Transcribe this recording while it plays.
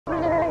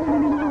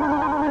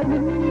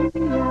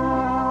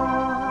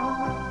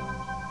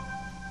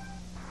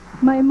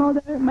my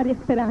mother, Maria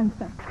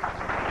Esperanza.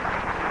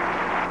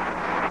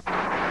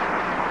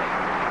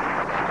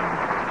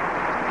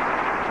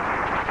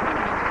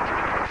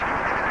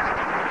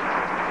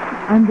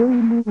 I'm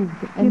very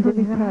moved and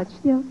very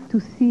touched to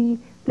see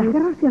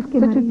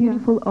such a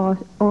beautiful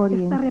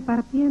audience.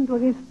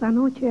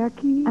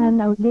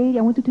 And Our Lady,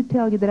 I wanted to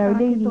tell you that Our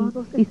Lady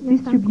is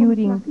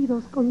distributing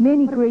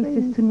many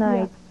graces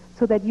tonight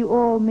so that you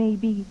all may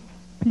be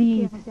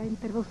pleased,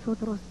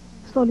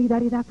 so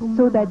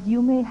that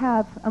you may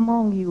have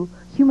among you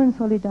human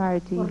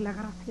solidarity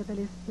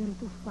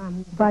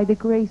by the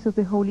grace of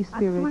the Holy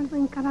Spirit,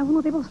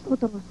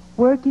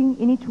 working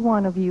in each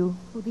one of you,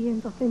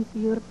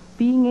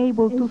 being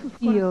able to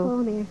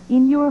feel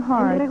in your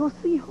heart,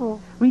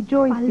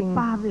 rejoicing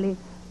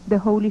the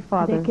Holy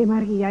Father,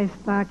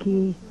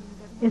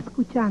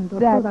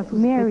 that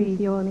Mary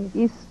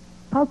is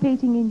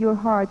palpating in your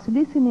hearts,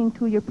 listening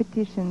to your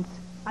petitions.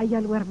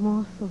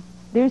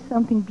 There's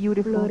something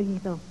beautiful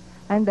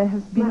and that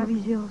has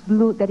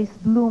been that is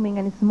blooming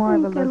and is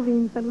marvelous,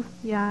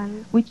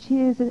 which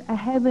is a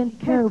heavenly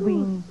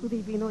cherubim,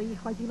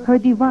 her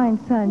divine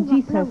Son,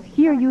 Jesus.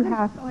 Here you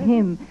have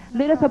him.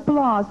 Let us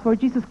applaud for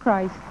Jesus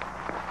Christ.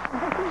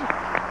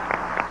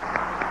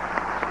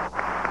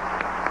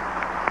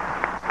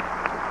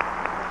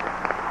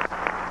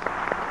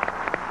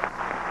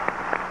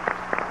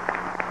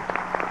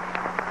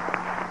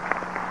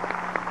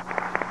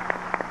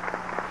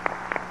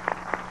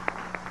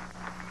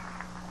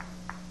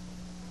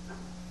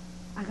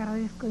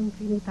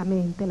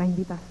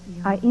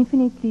 I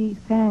infinitely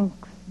thank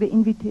the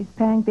invitation.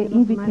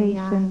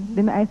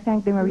 I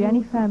thank the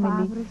Mariani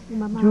family,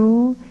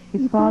 Drew,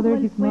 his father,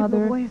 his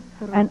mother,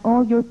 and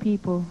all your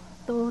people,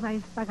 all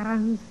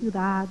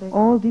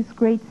this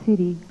great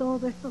city,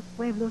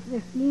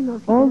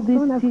 all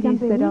these cities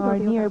that are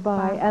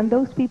nearby, and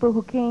those people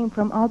who came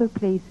from other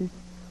places.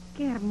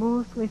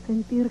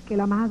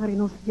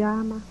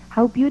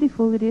 How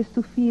beautiful it is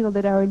to feel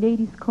that Our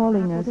Lady is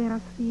calling us,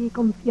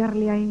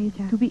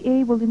 to be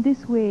able in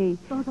this way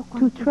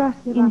to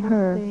trust in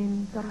her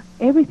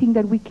everything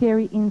that we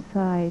carry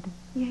inside.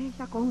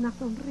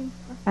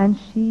 And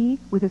she,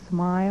 with a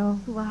smile,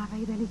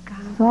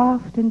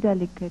 soft and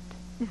delicate,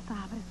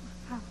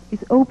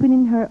 is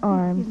opening her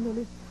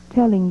arms,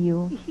 telling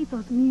you,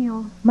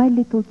 my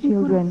little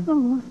children,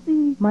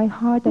 my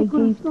heart I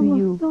gave to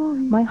you,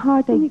 my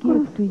heart I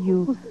give to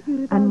you,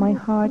 and my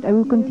heart I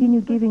will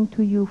continue giving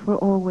to you for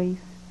always.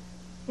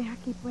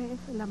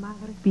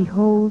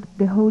 Behold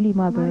the Holy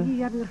Mother,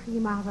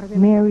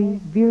 Mary,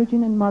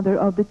 Virgin and Mother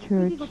of the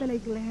Church.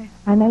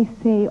 And I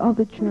say of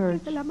the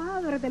Church,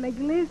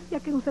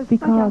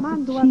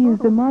 because she is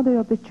the Mother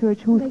of the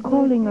Church who is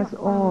calling us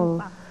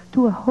all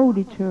to a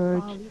holy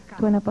church,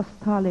 to an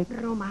apostolic,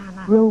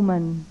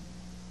 Roman.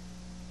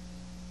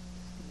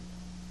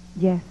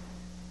 Yes,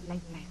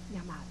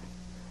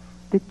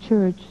 the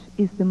church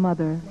is the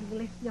mother,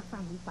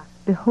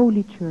 the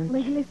holy church,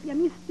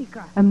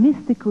 a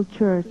mystical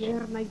church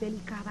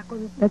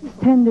that's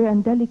tender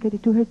and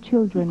delicate to her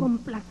children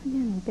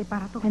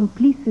and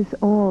pleases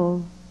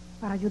all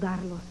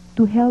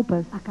to help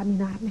us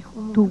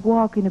to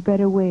walk in a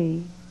better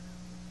way.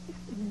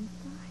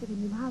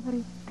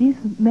 This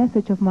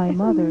message of my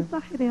mother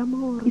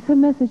is a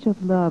message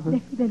of love,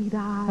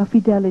 of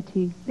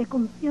fidelity,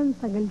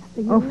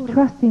 of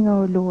trusting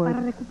our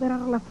Lord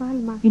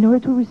in order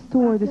to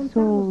restore the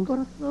souls,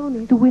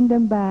 to win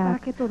them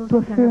back, to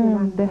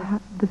affirm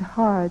the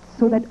hearts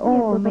so that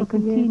all may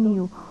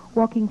continue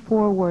walking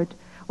forward,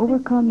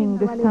 overcoming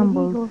the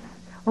stumbles,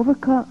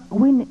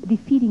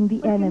 defeating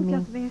the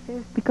enemy,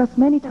 because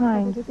many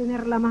times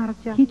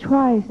he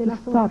tries to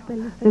stop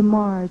the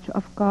march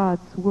of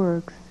God's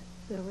works.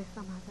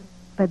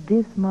 But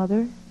this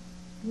Mother,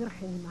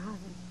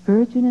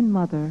 Virgin and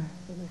Mother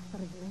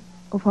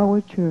of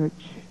our church,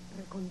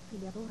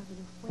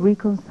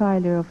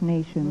 reconciler of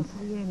nations,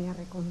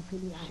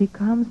 she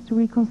comes to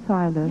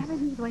reconcile us,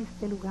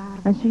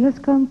 and she has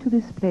come to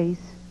this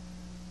place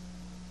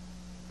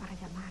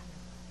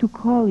to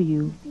call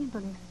you,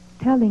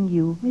 telling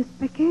you,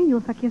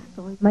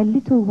 my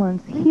little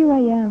ones, here I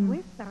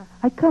am.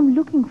 I come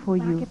looking for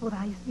you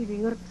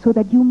so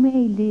that you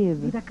may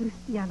live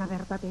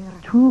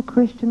true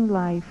Christian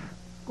life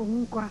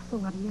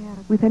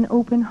with an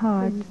open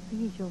heart,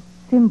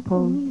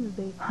 simple,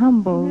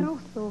 humble,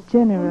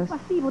 generous,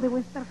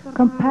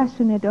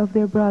 compassionate of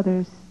their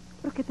brothers,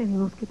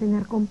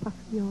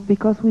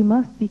 because we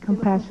must be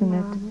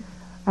compassionate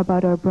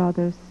about our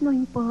brothers,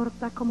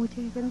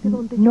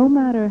 no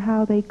matter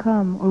how they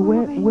come or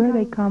where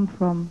they come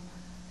from.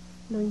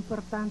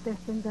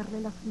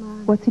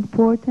 What's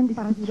important is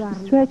to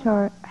stretch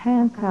our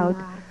hands out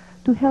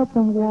to help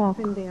them walk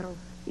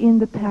in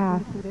the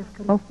path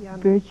of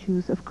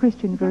virtues, of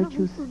Christian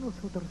virtues.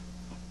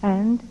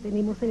 And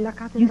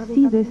you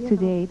see this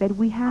today, that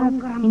we have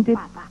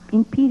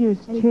in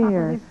Peter's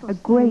chair a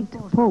great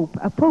pope,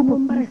 a pope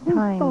of these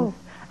times,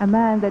 a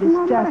man that is un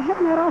hombre just,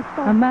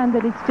 generoso, a man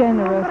that is un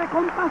generous, hombre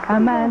compasivo, a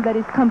man that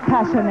is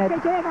compassionate, un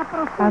hombre que llega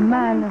a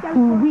man profundamente al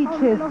who corazón de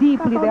reaches los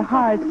deeply the católicos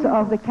hearts del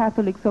of the mundo.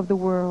 Catholics of the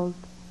world.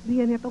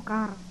 Viene a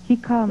tocar He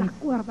comes las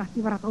cuerdas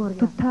vibratorias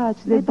to touch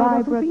de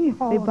todos sus the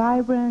hijos.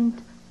 vibrant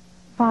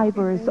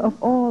fibers of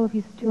all of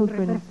his Él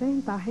children.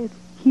 representa a Jesús,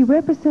 He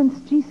represents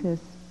Jesus,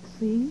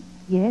 sí,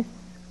 yes,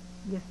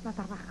 y está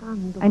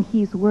trabajando and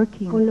he is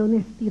working con la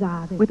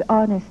honestidad with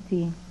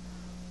honesty,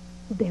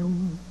 de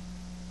un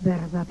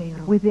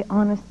verdadero with the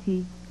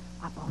honesty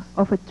apóstol,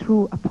 of a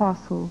true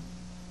apostle,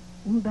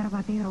 un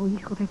verdadero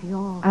hijo de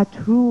Dios, a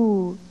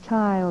true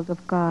child of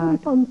un God,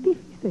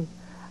 pontífice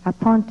a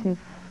pontiff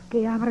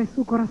que abre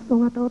su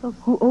corazón a todos.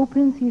 who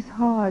opens his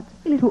heart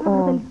Y les to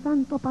hablo all. del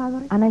Santo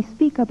Padre And I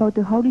speak about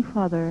the Holy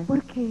Father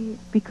porque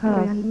because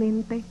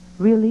realmente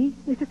really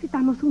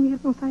necesitamos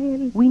unirnos a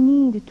Él we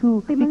need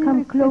to de manera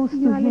become close to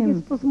especial en him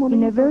estos in a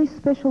momentos very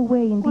special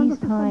way in cuando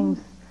these su salud times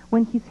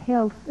when his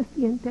health se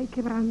siente, hay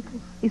quebrantos,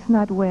 is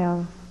not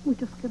well.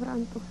 muchos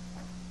quebrantos,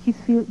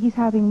 He's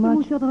having y much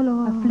mucho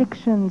dolor.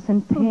 afflictions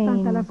and Son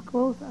tantas pain, las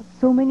cosas.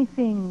 so many Es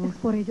things.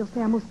 por ello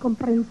seamos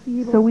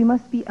comprensivos So we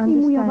must be y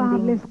muy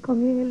amables understanding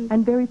con Él.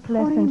 and very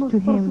pleasant Oremos to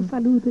por su him.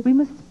 salud, We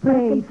must para que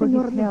pray el for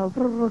Señor his le health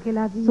prorrogue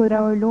la vida. so that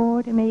our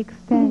Lord may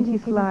extend Tiene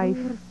his que life.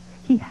 vivir.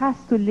 He has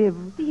to live.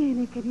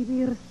 Tiene que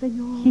vivir,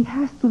 Señor. He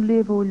has to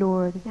live, O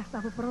Lord. Ya has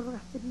dado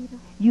prórrogas de vida.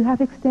 You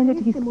have En extended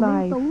este his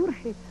life, momento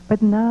urge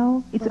but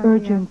now it's para que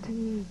urgent.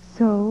 así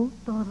So,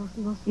 todos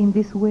nosotros in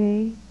this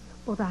way,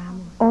 podamos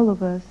all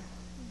of us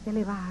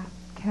elevar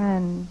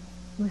can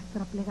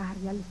nuestra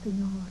plegaria al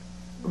Señor.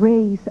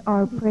 raise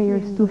our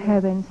prayers to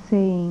heaven,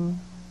 saying,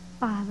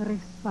 Padre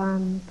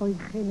Santo y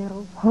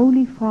generoso,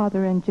 Holy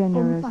Father and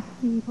generous,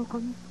 compasivo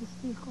con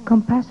sus hijos.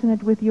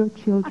 compassionate with your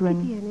Aquí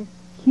children, tienes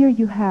here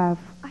you have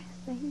a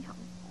este hijo,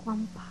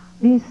 Juan Pablo.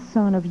 this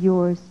son of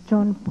yours,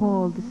 John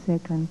Paul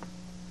II.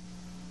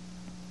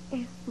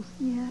 Es tu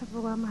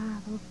siervo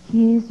amado.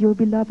 He is your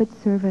beloved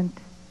servant.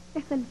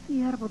 Es el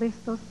siervo de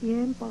estos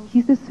tiempos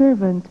He's the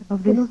servant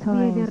of que this nos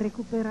viene a time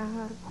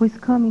recuperar, who is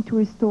coming to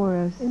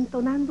restore us,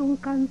 entonando un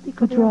cántico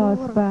to de draw us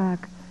amor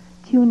back,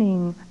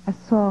 tuning a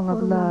song of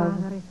por una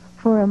love madre,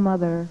 for a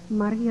mother,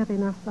 María de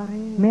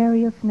Nazaret,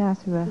 Mary of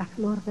Nazareth, la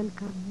flor del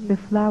Carmelo, the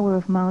flower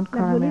of Mount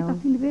la violeta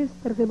Carmel,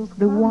 silvestre de los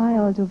the campos,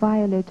 wild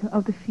violet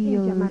of the ella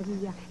fields.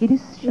 María, It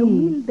is la she,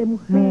 humilde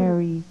mujer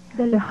Mary,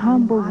 del the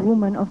humble Calvario.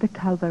 woman of the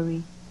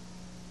Calvary.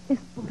 Es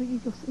por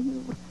ello,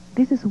 Señor,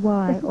 This is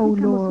why, te O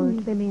suplicamos Lord,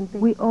 humildemente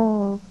we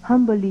all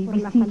humbly por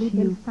la salud beseech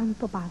del you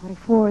Santo Padre,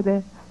 for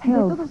the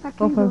health todos of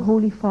our aquellos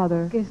Holy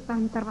Father que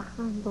están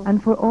trabajando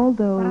and for all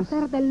para those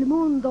hacer del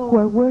mundo who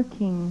are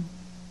working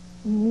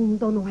un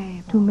mundo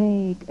nuevo, to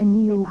make a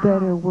new, de paz,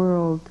 better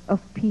world of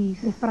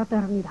peace, de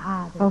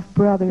fraternidad, of de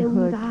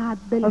brotherhood, unidad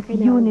del of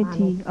género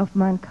unity humano. of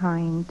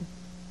mankind.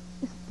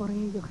 Es por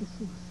ello,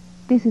 Jesús,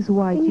 This is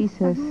why en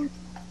esta Jesus, noche,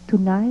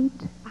 tonight,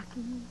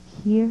 aquí,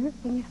 here,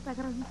 en esta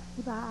gran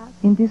ciudad,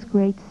 in this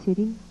great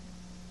city,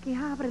 que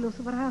abre los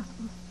brazos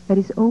that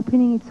is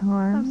opening its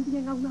arms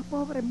también a una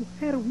pobre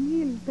mujer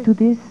humilde, to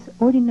this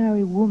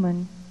ordinary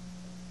woman,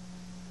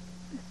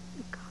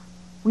 suplica,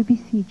 we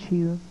beseech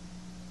you,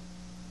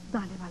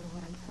 dale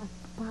valor al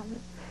Santo Padre,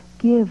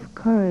 give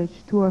courage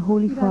to our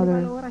Holy y dale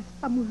Father valor a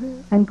esta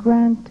mujer and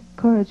grant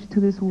courage to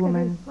this que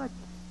woman ves aquí,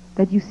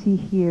 that you see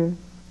here,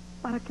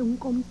 para que un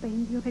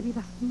compendio de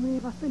vidas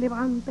nuevas se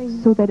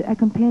levanten, so that a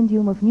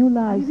compendium of new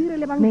lives vivir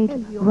el may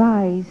Evangelio,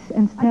 rise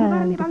and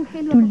llevar el stand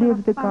Evangelio to a todas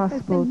live the las partes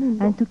gospel del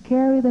mundo, and to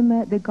carry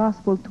the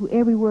gospel to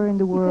everywhere in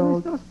the y que world,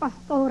 nuestros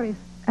pastores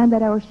and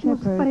that our nos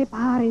shepherds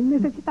preparen.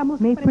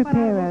 Necesitamos may prepare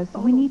prepararnos us.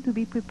 todos, We need to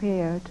be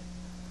prepared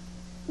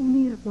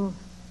unirnos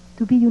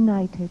to be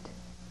united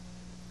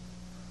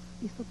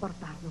y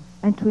soportarnos.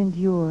 and to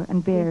endure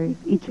and bear Es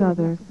each difícil la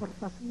other.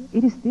 soportación,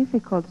 It is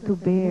difficult to pero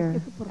tenemos bear que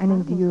and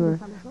soportarnos endure,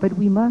 unos a los but otros,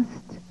 we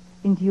must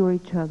endure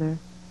each other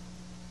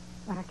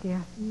para que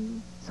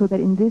así so that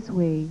in this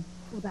way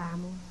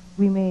podamos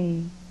we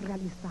may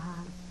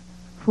realizar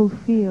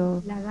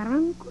fulfill la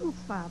gran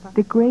cruzada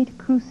the great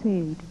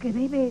crusade que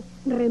debe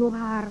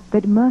renovar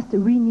that must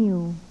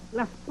renew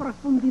las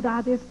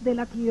profundidades de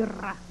la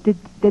tierra. the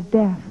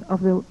depth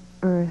of the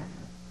earth.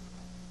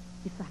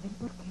 ¿Y saben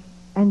por qué?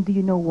 And do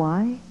you know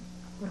why?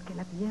 Porque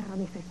la tierra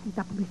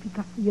necesita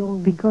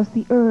purificación. Because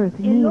the earth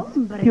El needs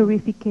hombre.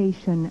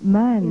 purification. El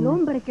Man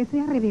hombre que se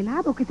ha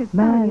revelado, que se está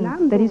that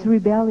revelando, is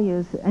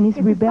rebellious and is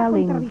que se está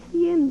rebelling,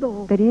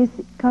 contradiciendo, that is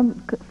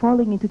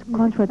falling into necesitamos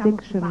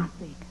contradiction.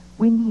 base.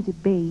 We need a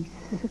base.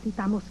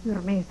 Necesitamos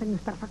firmeza en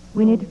nuestras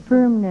We need acciones,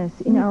 firmness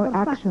in en our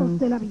nuestros actos actions,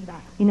 de la vida,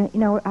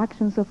 in our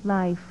actions of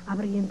life,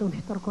 abriendo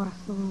nuestro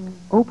corazón,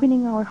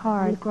 opening our el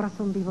heart,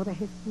 corazón vivo de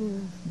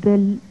Jesús, the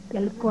y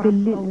el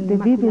corazón the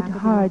vivid inmaculado de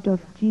heart María. of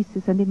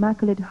Jesus and the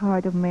immaculate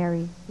heart of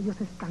Mary. Ellos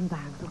están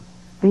dando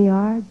They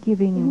are en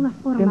giving una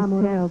forma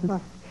themselves amorosa,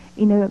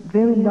 in a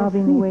very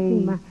loving way,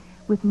 generosísima,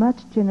 with much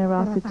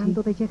generosity,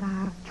 tratando de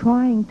llegar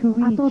trying to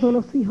a reach todos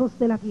los hijos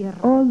de la tierra.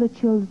 all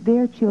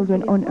their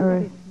children Porque on les voy a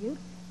earth. decir,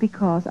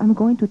 Because I'm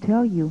going to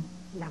tell you,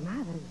 la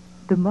madre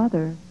the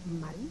mother,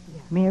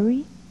 María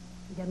Mary,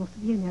 ella nos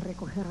viene a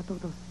recoger a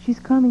todos. she's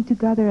coming to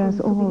gather us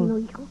Con su divino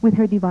all Hijo. with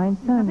her divine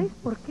 ¿Y Son. sabéis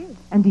por qué?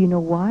 And do you know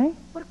why?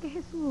 Porque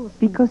Jesús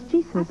Because ha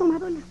Jesus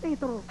tomado el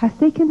cetro. has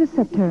taken the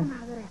scepter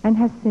and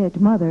has said,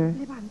 Mother,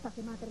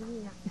 Levántate, madre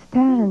mía.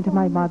 stand,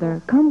 my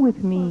mother, come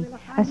with me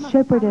as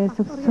shepherdess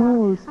of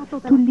souls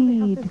to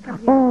lead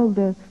all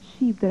the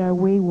sheep that are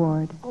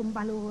wayward, Con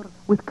valor,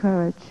 with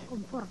courage,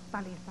 con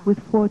fortaleza. with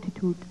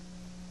fortitude.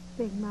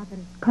 Ven, madre,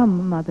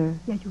 Come, Mother,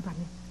 y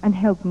ayúdame and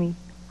help me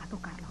a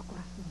tocar los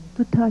corazones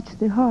to touch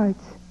the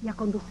hearts y a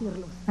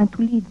conducirlos and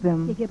to lead y a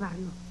them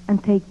llevarlos and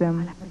take al them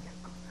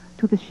aprisco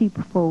to the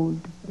sheepfold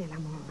del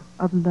amor,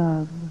 of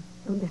love,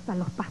 donde están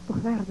los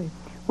pastos verdes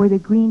where the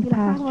green y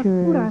las aguas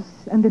pastures puras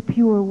and the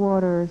pure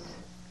waters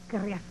que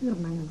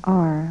reafirman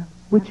are,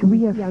 which la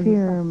confianza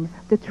reaffirm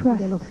the trust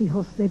de los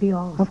hijos de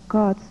Dios. of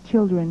God's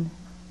children.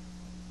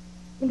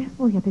 Y les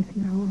voy a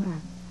decir ahora,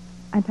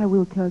 And I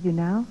will tell you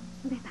now,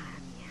 Betania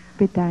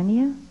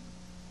Betania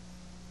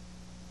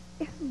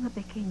es una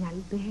pequeña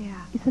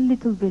aldea is a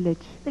little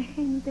village de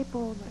gente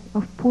pobre,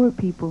 of poor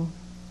people,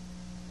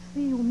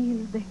 sí,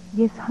 humilde,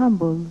 yes,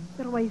 humble,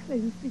 pero hay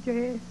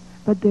sencillez,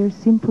 but there's y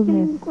hay un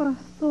simpleness,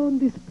 corazón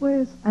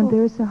dispuesto and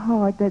there's a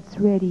heart that's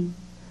ready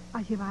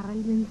a llevar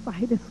el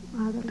mensaje de su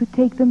madre, to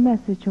take the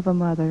message of a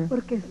mother,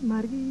 porque es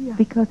María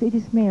because it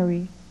is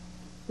Mary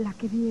la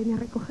que viene a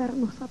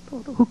recogernos a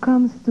todos. who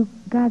comes to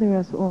gather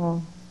us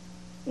all.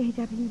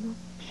 Ella vino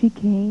She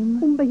came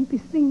un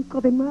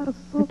 25 de the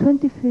marzo,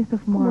 25th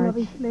of como lo March,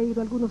 habéis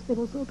leído algunos de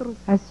vosotros,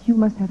 as you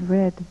must have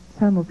read,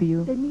 some of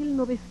you, de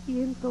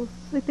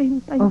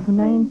 1976, of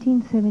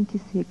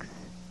 1976,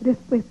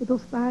 después de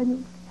 2 años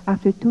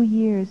after 2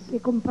 years que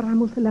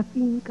compramos la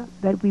finca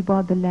that we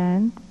bought the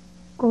land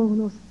con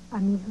unos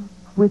amigos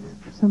with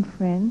some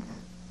friends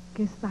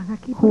que están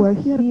aquí who are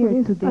por cierto here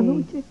esta today.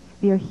 noche,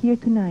 They are here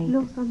tonight,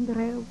 los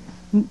Andreos.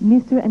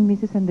 Mr. and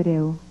Mrs.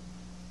 Andreu.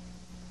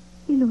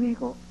 Y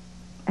luego,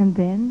 And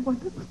then,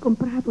 cuando hemos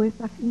comprado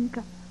esta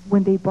finca,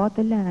 when they bought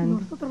the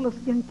land, nosotros los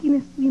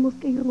yanquines tuvimos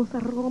que irnos a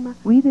Roma.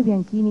 we, the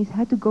Bianchinis,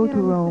 had to go Era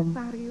to Rome,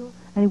 necesario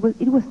and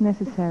it was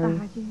necessary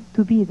estar allí.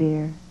 to be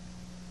there.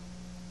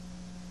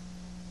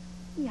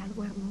 Y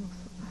algo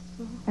hermoso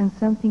pasó. And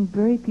something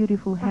very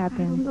beautiful Pasaron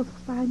happened. 2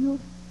 años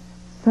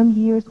Some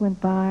years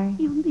went by,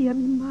 y un día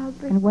mi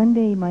madre, and one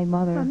day my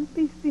mother,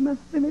 santísima,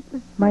 se me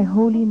presentó my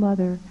holy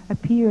mother,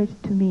 appeared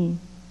to me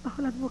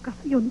bajo la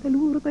advocación de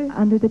Lourdes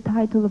under the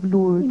title of y me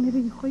Lourdes,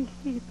 dijo,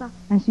 hijita,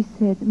 and she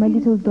said, my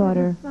little tienes que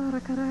daughter, regresar a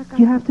Caracas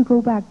you have to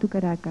go back to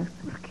Caracas,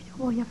 porque yo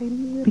voy a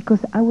venir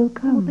because I will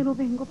como te come, lo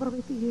vengo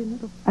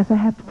prometiendo. as I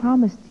have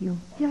promised you.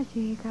 Ya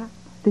llega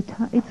It's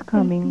el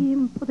coming.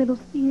 tiempo de los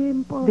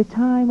tiempos. The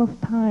time of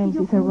Y times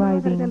yo is como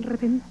madre del arriving,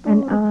 Redentor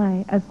and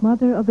I, as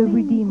mother of the tengo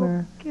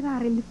Redeemer, que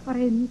dar el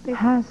frente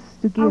has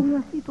to a give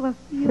una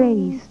situación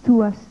face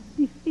to a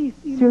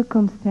difícil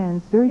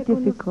circumstance very que con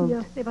los difficult.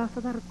 días te vas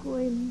a dar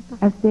cuenta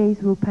As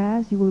days will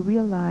pass, you will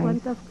realize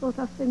cuántas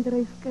cosas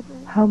tendréis que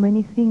ver. how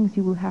many things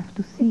you will have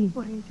to see.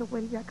 Por ello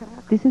vuelve a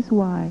Caracas This is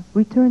why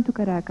return to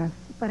Caracas,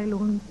 para el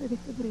 11 de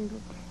febrero.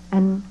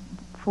 and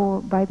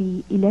by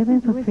the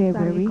 11th Yo of estaré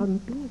February,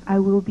 contigo. I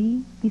will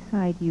be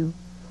beside you.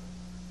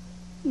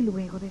 Y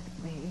luego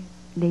después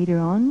Later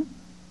on,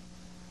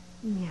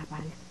 me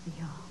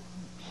apareció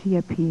she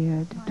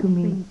appeared to el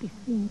me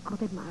 25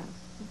 de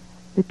marzo.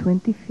 the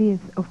 25th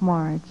of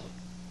March.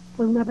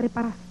 Fue una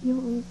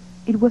preparación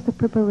It was a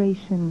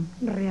preparation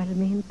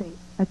realmente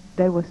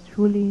that was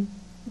truly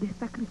de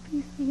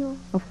sacrificio,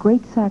 of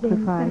great de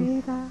sacrifice,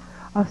 entrega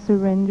of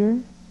surrender,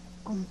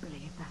 completa.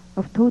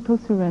 of total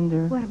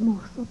surrender. Fue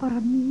hermoso para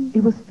mí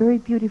It was very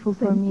beautiful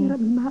for sentir me a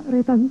mi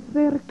madre tan to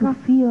cerca.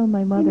 feel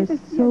my Y me mother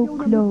decía so yo,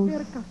 una close.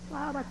 mujer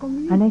casada con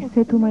And I hijos,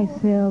 said to Señor.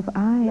 myself,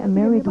 I, a Nadie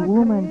me married va a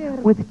woman creer.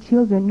 with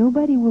children,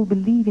 nobody will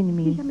believe in Y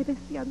me. ella me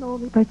decía, no,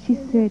 mi But she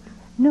pequeña, said,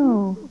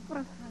 no,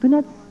 sufras, do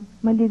not,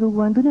 my little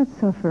one, do not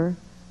suffer.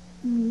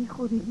 mi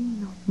hijo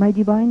divino, My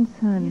divine y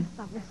son,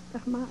 esta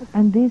vuestra madre,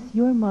 and this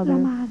your la mother,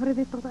 madre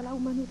de toda la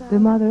humanidad, the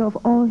mother of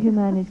all está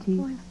humanity,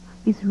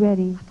 dispuesta is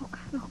ready a tocar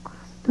los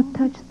to corazones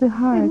touch the en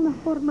hearts una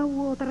forma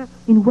u otra,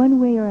 in one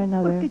way or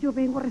another. porque yo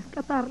vengo a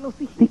rescatarlos,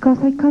 hijitos,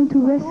 Because I come to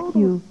conmigo, a todos.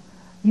 rescue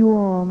you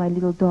all, my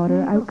little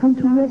daughter. I come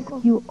to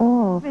rescue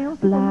all,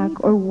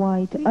 black or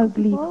white,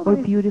 ugly or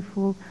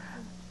beautiful,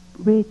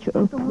 rich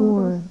or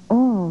poor,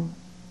 all.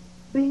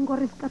 Vengo a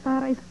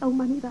rescatar a esta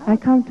humanidad I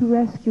come to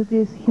rescue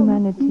this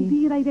humanity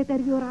confundida y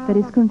deteriorada, that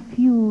is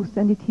confused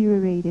and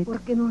deteriorated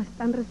porque no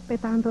están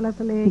respetando las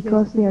leyes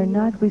because they are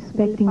divinas not del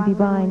respecting Padre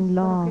divine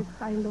nuestro law, que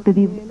está en los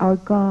cielos. our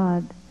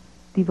God,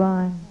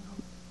 divine,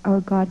 our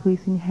God who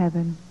is in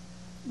heaven.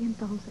 Y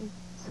entonces,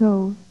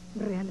 So,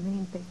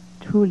 realmente,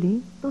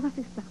 truly, todas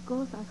estas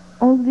cosas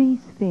all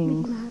these me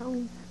things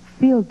llenaron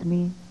filled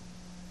me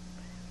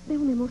de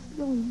una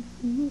emoción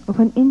infinita, of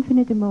an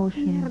infinite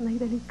emotion, tierna y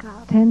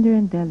delicada. tender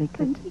and delicate.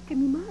 Sentí que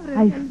mi madre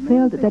I realmente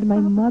felt that my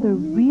estaba mother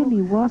conmigo,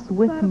 really was a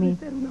with pesar de me,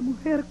 ser una mujer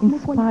in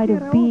spite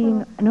of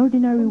being an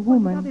ordinary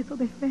woman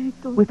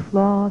with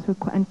flaws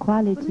and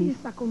qualities.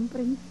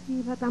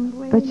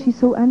 But she's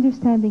so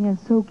understanding and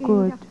so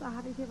good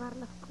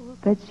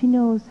that she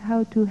knows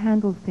how to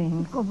handle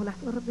things.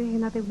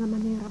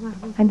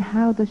 And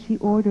how does she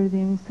order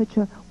them in such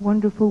a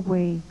wonderful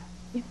way?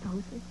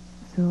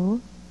 So,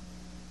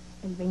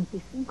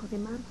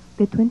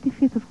 the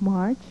 25th of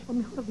March, but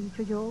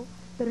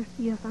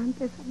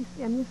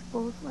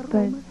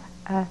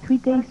 3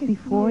 days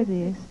before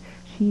this,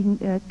 she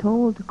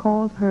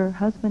called her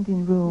husband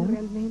in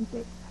Rome,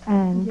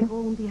 and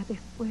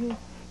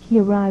he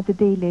arrived a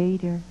day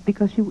later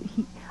because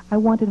I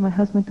wanted my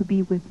husband to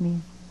be with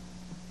me.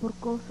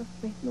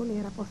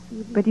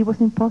 But it was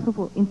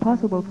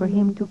impossible for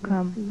him to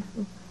come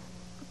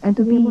and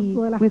to be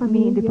with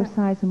me in the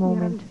precise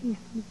moment.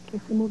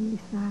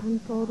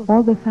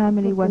 All the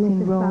family was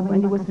in Rome,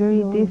 and it was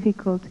very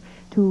difficult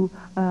to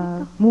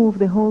move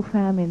the whole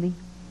family.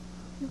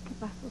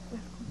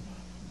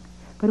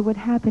 But what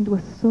happened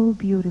was so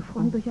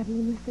beautiful.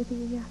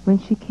 When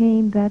she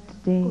came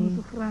that day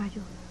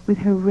with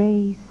her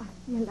rays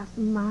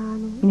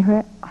in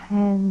her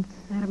hands,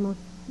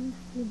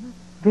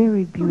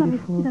 very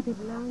beautiful,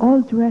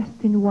 all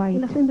dressed in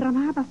white,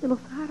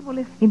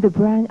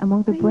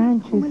 among the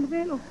branches,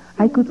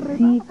 I could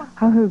see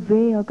how her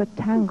veil got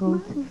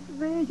tangled.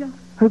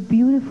 Her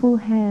beautiful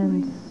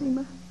hands,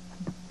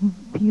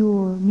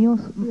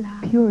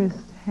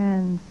 purest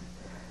hands,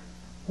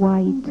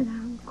 white,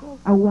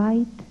 a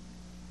white,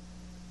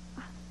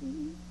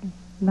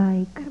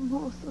 like,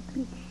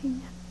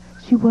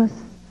 she was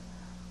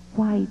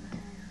white,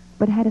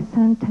 but had a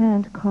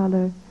sun-tanned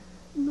color.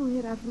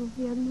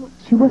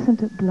 She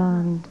wasn't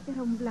blonde.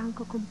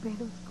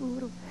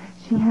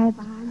 She had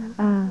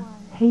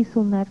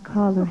hazelnut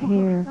color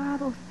hair,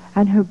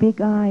 and her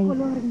big eyes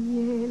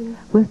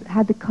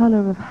had the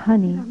color of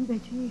honey.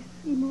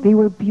 They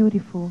were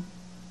beautiful,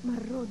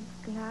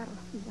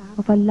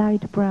 of a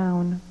light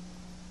brown.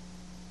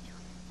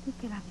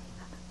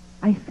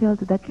 I felt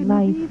that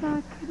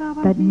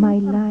my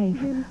life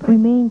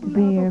remained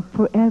there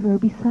forever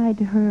beside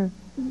her.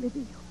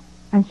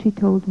 And she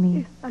told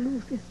me,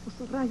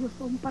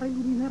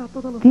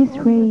 these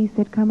rays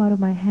that come out of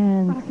my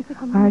hands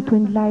are to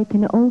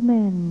enlighten all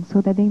men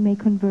so that they may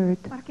convert,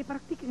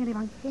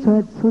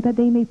 so that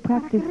they may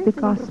practice the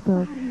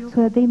gospel,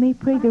 so that they may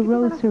pray the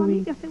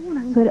rosary,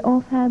 so that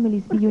all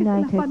families be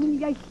united.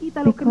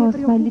 Because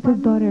my little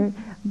daughter,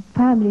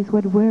 family is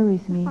what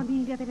worries me.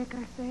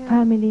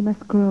 Family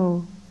must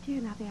grow,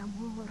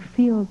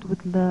 filled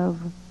with love,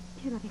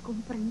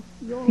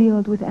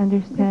 filled with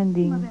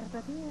understanding,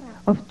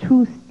 of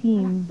true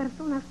esteem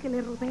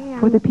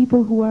for the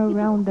people who are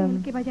around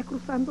them,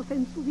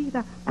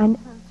 and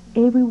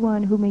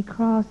everyone who may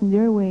cross in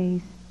their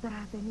ways,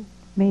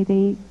 may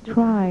they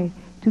try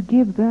to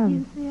give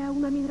them,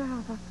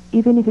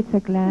 even if it's a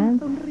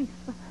glance,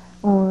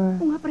 or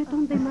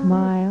a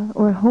smile,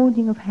 or a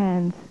holding of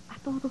hands.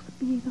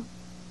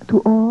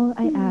 To all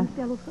I ask,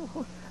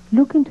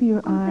 look into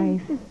your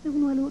eyes,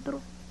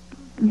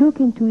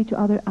 look into each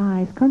other's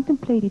eyes,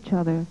 contemplate each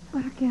other,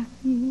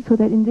 so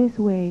that in this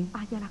way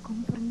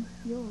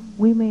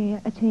we may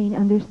attain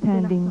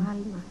understanding,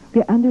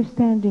 the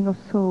understanding of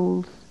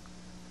souls,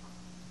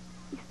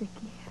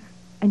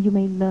 and you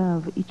may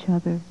love each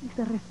other,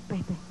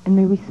 and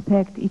may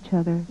respect each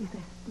other,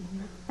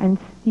 and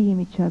esteem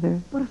each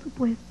other.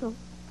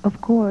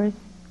 Of course,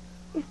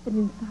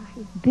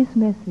 this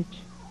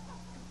message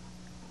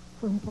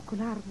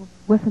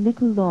was a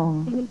little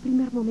long.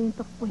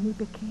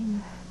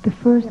 The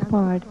first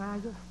part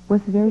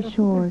was very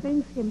short,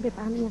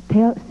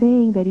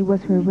 saying that it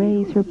was her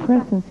rays, her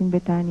presence in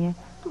Betania.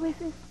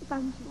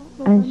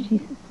 And she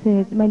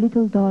said, my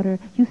little daughter,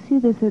 you see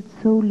this, it's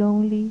so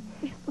lonely.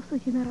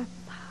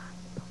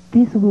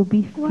 This will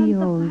be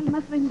filled.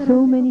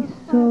 So many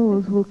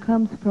souls will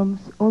come from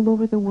all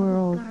over the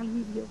world,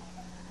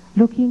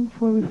 looking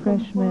for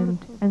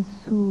refreshment and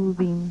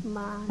soothing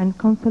and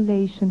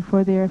consolation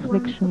for their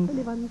afflictions.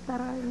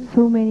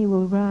 So many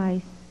will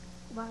rise.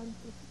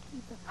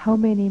 How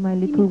many, my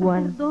little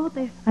one?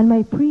 And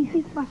my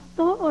priests,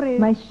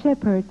 my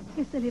shepherds,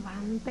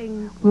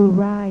 will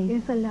rise.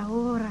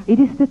 It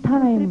is the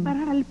time.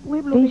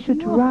 They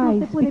should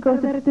rise,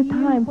 because it's the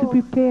time to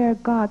prepare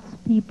God's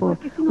people.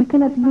 We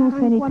cannot lose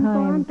any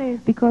time,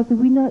 because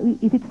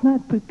if it's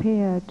not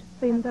prepared,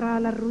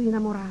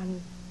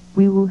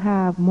 we will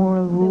have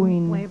moral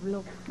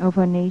ruin of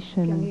a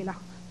nation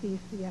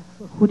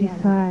who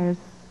desires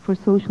for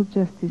social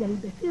justice.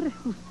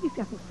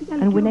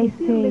 And when I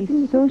say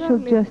social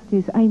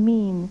justice, I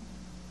mean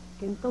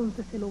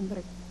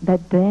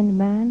that then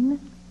man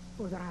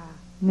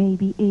may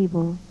be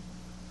able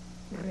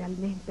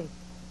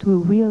to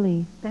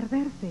really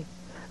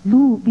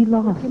be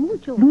lost,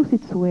 lose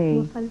its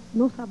way,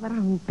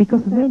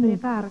 because many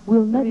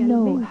will not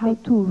know how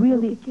to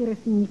really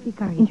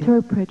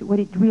interpret what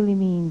it really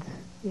means.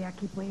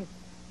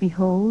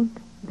 Behold,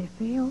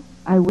 Deseo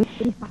I wish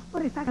que mis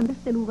pastores hagan de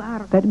este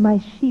lugar that my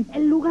sheep,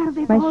 el lugar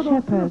de my todos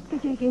shepherds,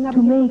 los que lleguen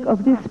to make abriéndoles of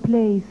this brazos,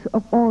 place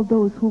of all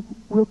those who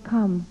will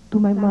come to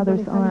my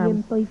mother's dándoles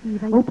arms, aliento y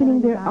vida y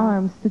opening their serenidad,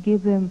 arms to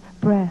give them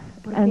breath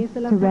porque and es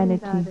la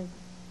serenity, serenidad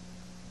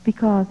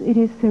because it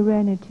is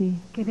serenity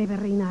que debe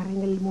reinar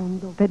en el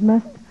mundo, that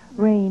must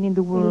reign in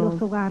the en los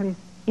world, hogares,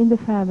 in the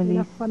en families,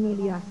 las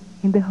familias,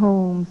 in the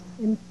homes,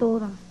 en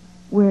todas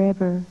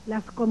wherever,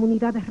 las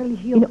comunidades in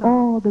religiosas,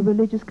 all the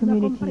religious una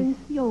communities,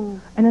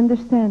 comprensión an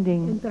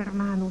understanding entre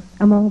hermanos,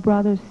 among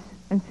brothers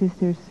and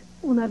sisters,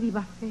 una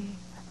viva fe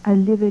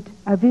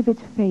a vivid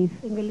faith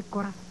en el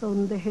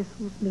corazón de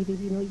Jesús, mi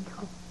divino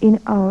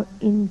Hijo,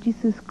 in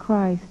Jesus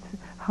Christ's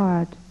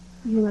heart,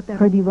 y una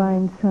her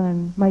divine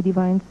Son, my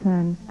divine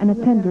Son, and a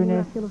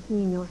tenderness hacia los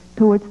niños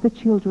towards the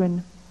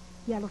children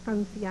y a los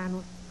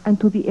ancianos, and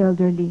to the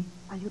elderly.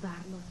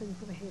 ayudarlos en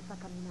su vejez a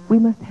caminar, We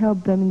must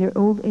help them in their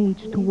old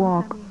age to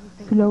walk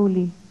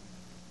slowly,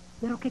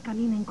 pero que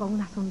caminen con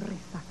una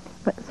sonrisa.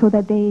 so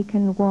that they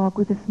can walk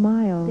with a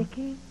smile. ¿De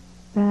qué?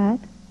 That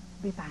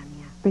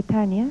Betania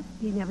Britannia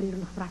viene a abrir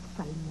los brazos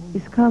al mundo.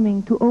 is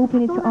coming to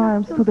open its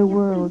arms to the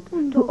world,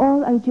 to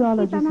all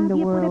ideologies in the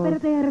Nadie puede world.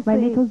 perderse. My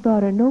little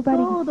daughter, nobody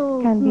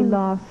Todos can be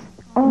lost.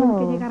 Tienen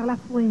que All llegar a la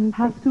fuente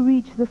have to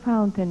reach the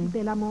fountain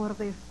del amor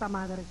de esta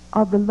madre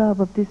of the love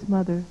of this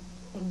mother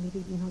en mi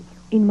divino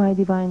Hijo. in my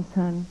divine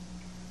Son.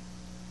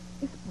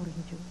 Es por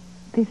ello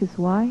This is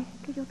why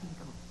que yo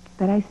digo,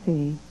 that I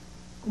say,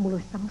 como lo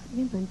estamos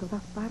viendo en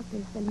todas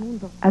partes del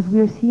mundo, as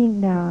we are seeing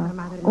now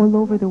all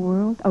over the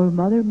world, our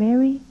Mother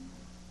Mary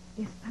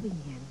está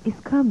viniendo is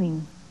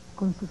coming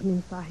con sus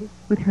mensajes,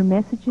 with her con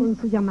messages,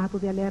 su llamado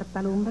de alerta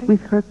al hombre,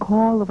 with her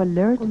call of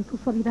alert con su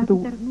suavidad y to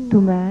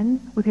ternura, man,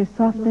 with her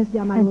softness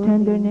and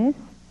tenderness.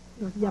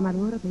 nos llama al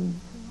orden.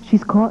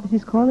 She's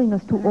calling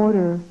us to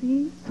order,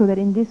 Sí, so that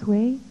in this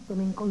way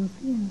tomen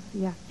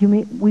conciencia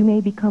we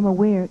may become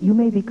aware, you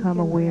may become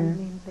aware,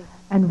 realmente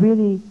and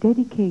really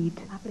dedicate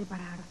a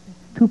prepararse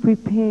to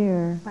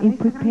prepare, in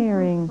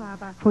preparing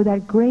for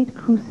that great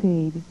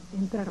crusade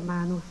entre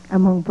hermanos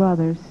among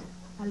brothers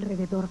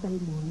alrededor del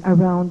mundo,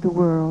 around the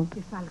world,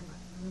 que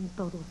salgan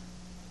todos,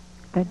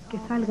 that, que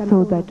salgan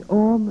so todos that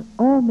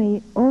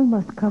all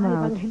must come a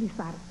out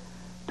evangelizar.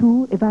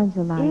 to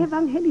evangelize.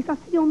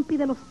 Evangelización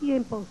pide los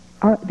tiempos.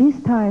 These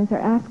times are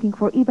asking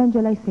for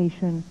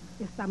evangelization.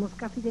 Estamos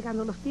casi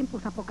llegando a los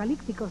tiempos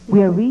apocalípticos.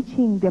 We are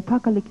reaching the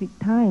apocalyptic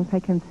times,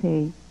 I can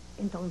say.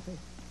 Entonces,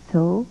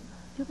 So,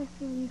 yo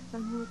deseo en esta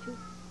noche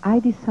I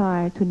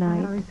desire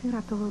tonight agradecer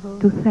a todos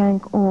to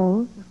thank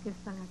all los que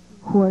están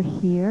aquí, who are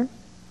here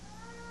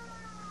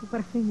su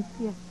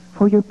presencia,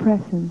 for your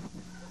presence,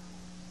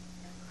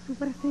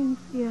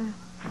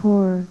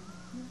 for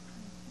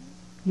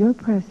your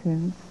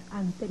presence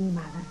ante mi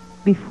madre.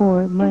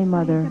 before my Es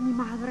mother. ella mi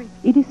madre.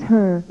 It is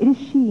her, it is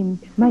she, my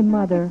Es ella la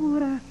mother. que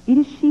cura, It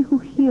is she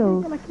who es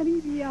heals. ella la que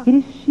alivia, It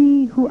is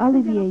she who es ella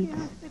la que alleviates.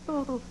 hace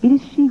todo. It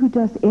is she who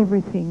does Yo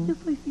everything.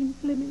 soy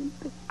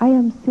simplemente I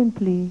am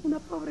simply una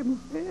pobre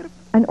mujer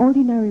an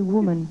ordinary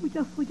woman que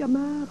escucha su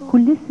llamado who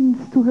listens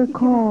to her y que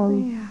call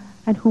desea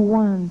and who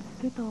wants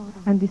que todos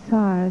and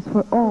desires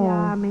for se all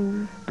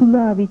amen, to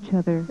love each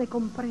other, se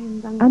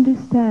comprendan,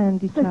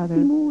 understand each se other,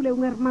 estimule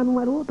un hermano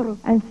al otro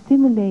and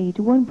stimulate.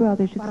 One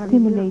brother should para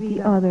stimulate vivir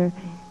the vida other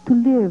to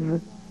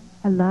live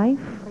a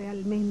life,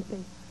 realmente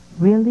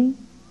really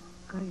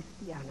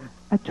cristiana.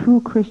 a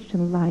true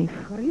Christian life.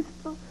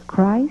 Cristo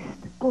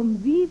Christ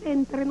convive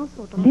entre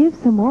nosotros.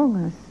 lives among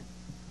us.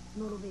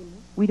 No lo vemos,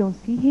 We don't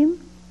see him,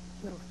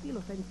 pero sí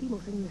lo sentimos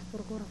en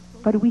nuestro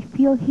corazón. but we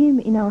feel him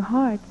in our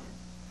hearts.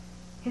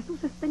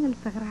 Jesús está en el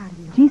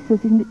sagrario. Jesus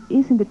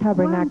is in the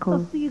tabernacle.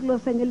 ¿Cuántos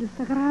siglos en el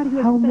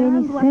sagrario How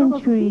many esperando a todos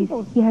sus centuries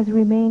hijos? he has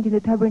remained in the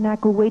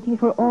tabernacle waiting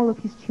for all of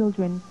his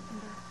children.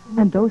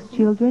 And those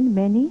children,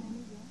 many,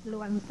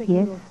 Lo han yes,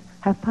 seguido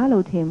have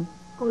followed him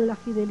con la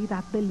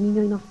fidelidad del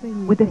niño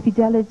inocente. with the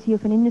fidelity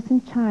of an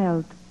innocent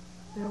child.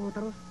 Pero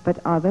otros But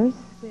others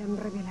se han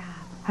revelado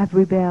have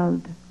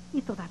rebelled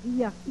y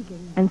todavía siguen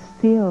and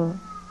still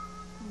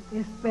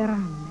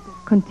esperando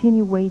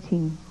continue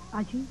waiting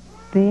allí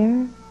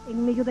there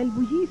en medio del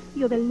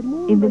bullicio del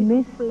mundo in the y sus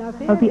midst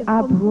placeres, of the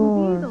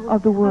uproar confundidos,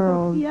 of the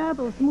world,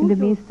 atrofiados, in the muchos.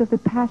 midst of the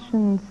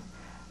passions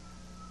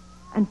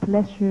and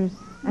pleasures,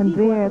 and Digo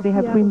there they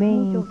have atrofiados,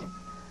 remained. muchos,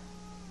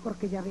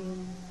 porque ya ven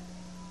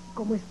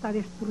cómo está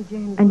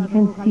destruyendo And la you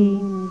can droga al see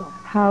mundo.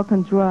 health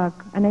and drug.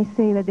 And I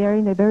say that they're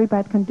in a very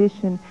bad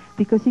condition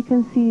because you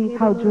can see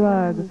how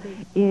drug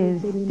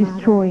is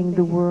destroying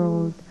the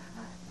world.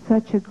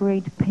 Such a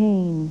great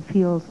pain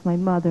feels my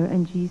mother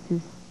and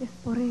Jesus. Es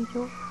por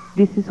ello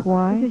This is que yo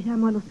why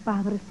llamo a los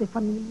padres de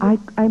familia.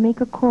 I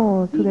make a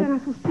call to Digan a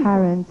the sus hijos,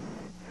 parents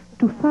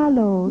to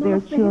follow no their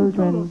los dejen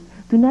children. solos.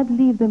 Do not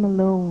leave them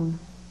alone.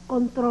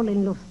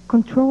 Contrólenlos.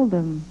 Control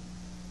them.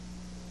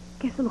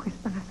 ¿Qué es lo que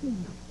están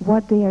haciendo?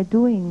 What they are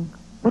doing.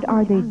 What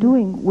are they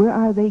doing? Where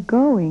are they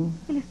going?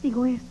 Y les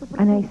digo esto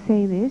porque And I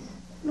say this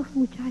Los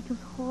muchachos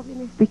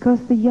jóvenes, Because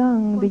the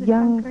young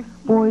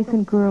boys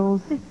and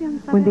girls,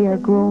 when they are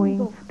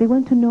growing, they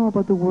want to know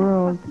about the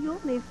world,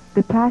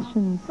 the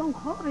passions.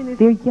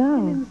 They're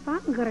young.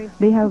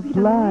 They have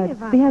blood.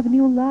 They have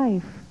new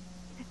life.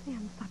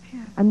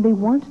 And they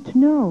want to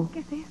know,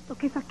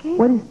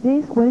 what is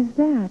this? What is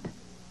that?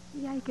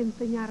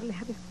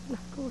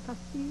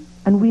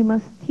 And we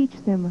must teach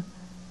them,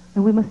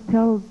 and we must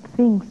tell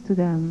things to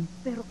them.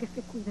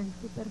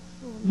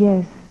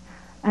 Yes,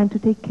 and to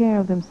take care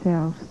of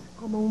themselves.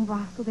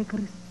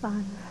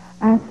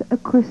 As a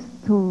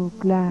crystal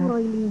glass,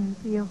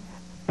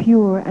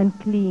 pure and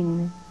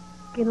clean,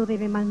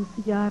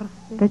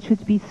 that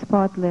should be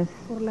spotless,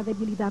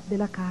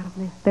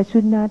 that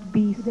should not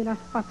be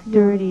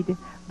dirtied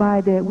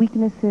by the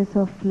weaknesses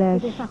of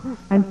flesh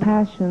and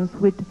passions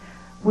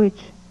which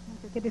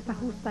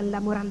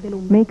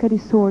make a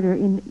disorder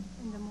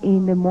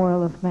in the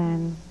moral of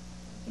man.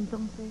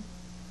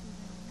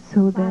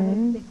 So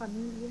then,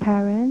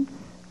 parents,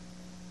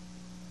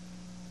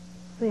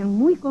 sean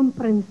muy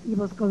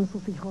comprensivos con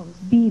sus hijos.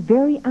 Be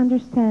very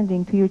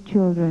understanding to your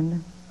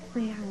children.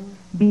 Sean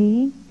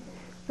be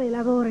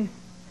celadores,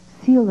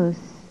 zealous,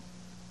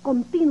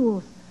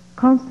 continuos,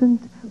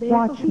 constant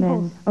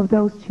watchmen of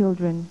those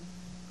children.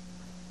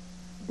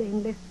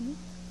 Denles sí,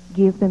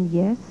 give them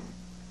yes,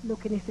 lo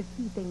que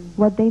necesiten,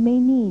 what they may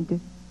need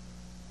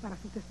para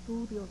sus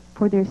estudios,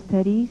 for their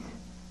studies,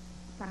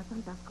 para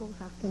tantas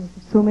cosas que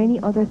necesitan. So many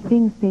other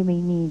things they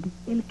may need.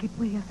 El que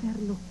puede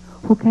hacerlo,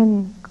 who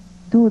can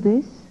do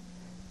this,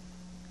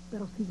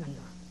 pero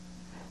síganlos,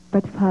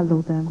 but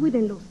follow them.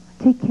 Cuídenlos,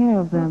 take care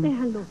of them,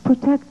 protéjanlos,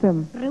 protect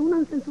them,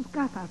 reúnanse en sus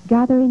casas.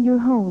 Gather in your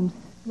homes.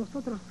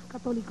 Nosotros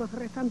católicos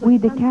rezando We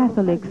the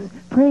Catholics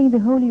praying the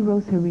Holy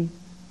Rosary.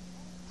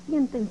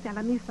 Siéntense a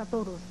la mesa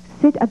todos.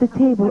 Sit at the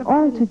table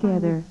all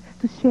together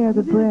to share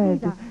the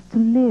bread, to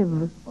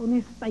live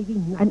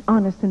an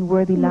honest and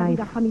worthy life,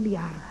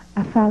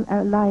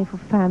 a life of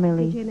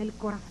family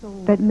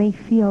that may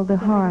fill the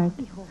heart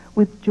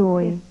with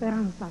joy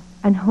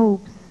and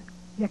hopes,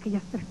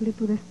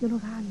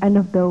 and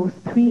of those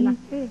three,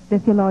 the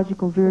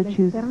theological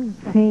virtues,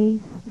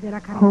 faith,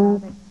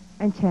 hope,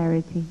 and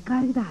charity.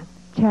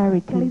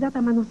 Charity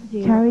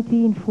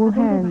in full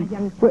hands.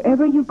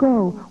 Wherever you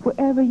go,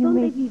 wherever you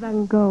may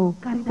go,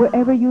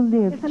 wherever you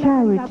live,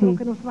 charity.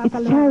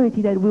 It's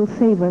charity that will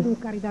save us.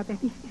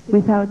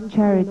 Without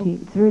charity,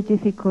 it's very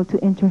difficult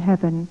to enter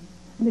heaven.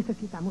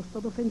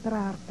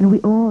 And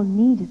we all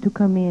need to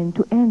come in,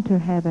 to enter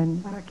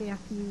heaven,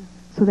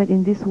 so that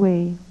in this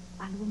way,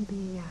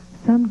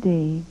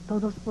 someday,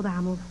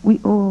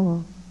 we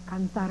all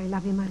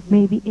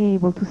may be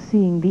able to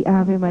sing the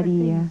Ave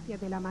Maria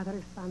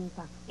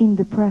in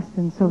the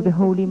presence of the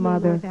Holy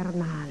Mother,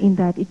 in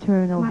that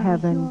eternal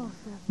heaven,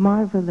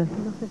 marvelous,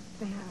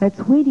 that's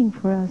waiting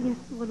for us.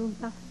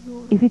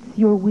 If it's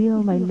your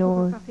will, my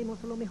Lord,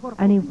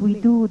 and if we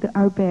do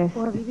our best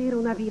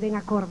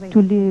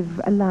to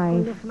live a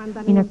life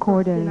in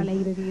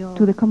accordance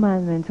to the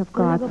commandments of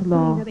God's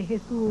law,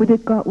 with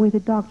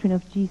the doctrine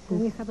of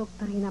Jesus,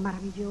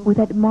 with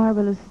that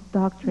marvelous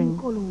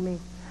doctrine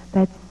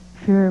that's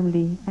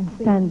firmly and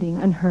standing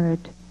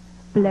unhurt,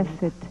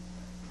 blessed,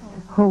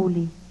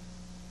 holy.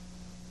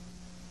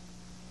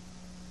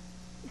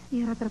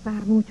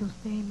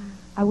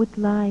 I would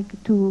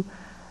like to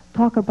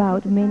talk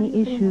about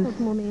many issues,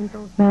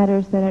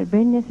 matters that are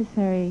very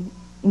necessary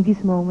in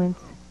these moments.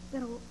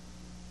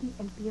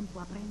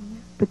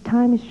 But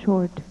time is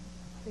short.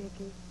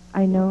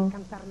 I know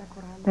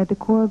that the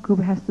choral group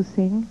has to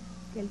sing,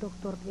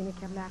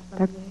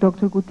 that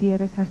Dr.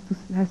 Gutierrez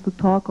has to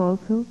talk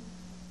also.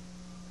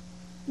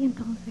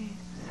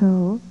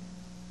 So,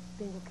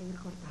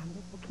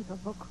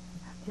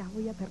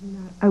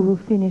 I will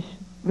finish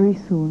very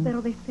soon.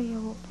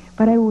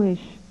 But I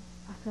wish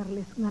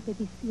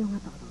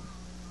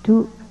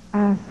to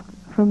ask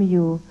from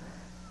you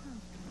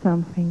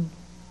something.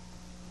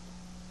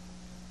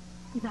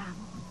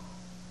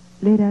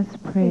 Let us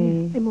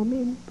pray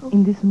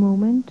in this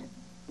moment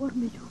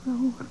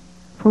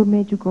for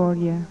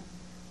Medjugorje,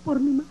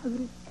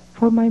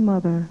 for my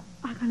mother.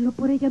 Háganlo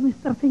por ella,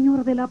 Nuestra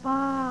Señora de la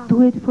Paz.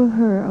 Do it for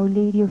her, Our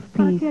Lady of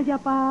Peace. Para que haya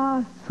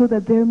paz. So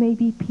that there may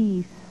be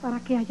peace. Para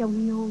que haya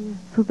unión.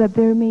 So that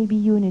there may be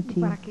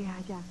unity. Para que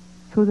haya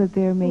so that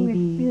there may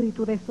be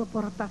espíritu de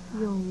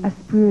soportación a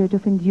spirit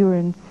of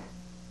endurance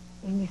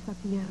en esa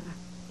tierra.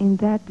 In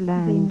that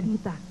land,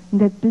 Bendita, in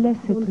that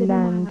blessed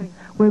land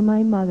where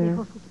my mother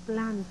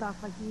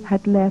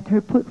had left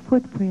her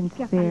footprints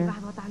there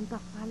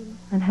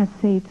and has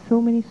saved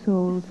so many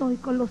souls.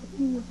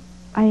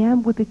 I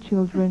am with the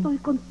children.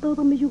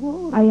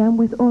 I am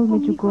with all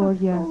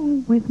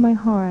Medjugorje, with my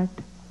heart.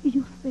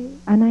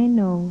 And I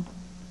know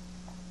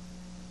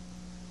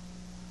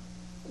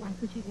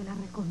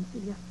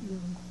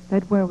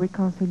that where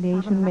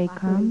reconciliation may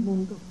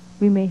come,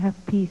 we may have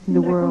peace in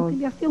the world.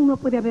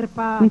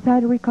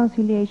 Without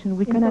reconciliation,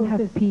 we cannot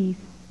have peace.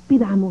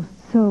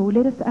 So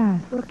let us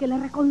ask,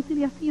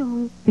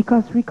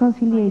 because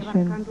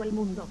reconciliation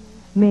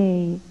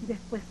may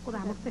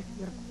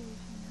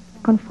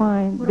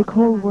confine the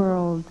whole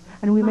world,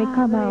 and we may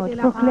come out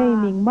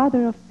proclaiming,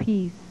 Mother of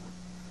Peace,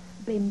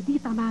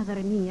 bendita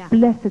Madre mía,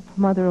 blessed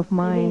Mother of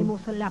mine,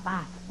 tenemos la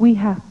paz, we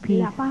have peace,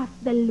 la paz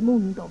del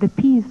mundo, the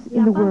peace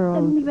in the paz del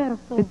world,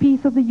 universo, the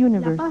peace of the la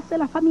universe, paz de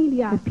la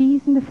familia, the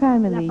peace in the la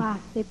family, paz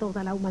de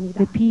toda la humanidad.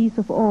 the peace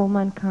of all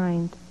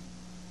mankind.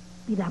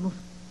 Pidamos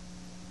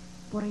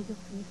por ellos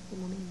en este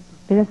momento.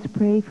 Let us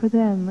pray for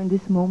them in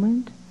this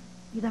moment.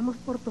 Pidamos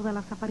por todas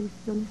las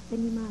apariciones de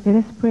mi madre. Let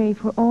us pray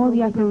for all the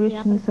Donde ella se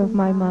ha apparitions of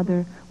my presentado.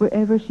 mother,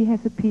 wherever she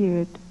has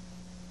appeared.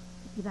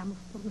 Pidamos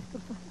por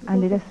nuestros And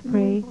let us sacerdotes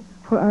pray nuevos,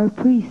 for our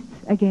priests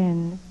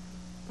again,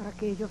 para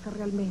que ellos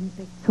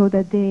realmente so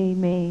that they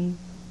may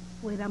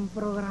puedan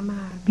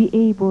programar be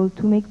able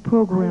to make algo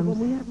programs,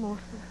 muy hermoso,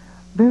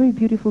 very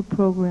beautiful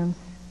programs,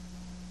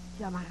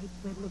 llamar al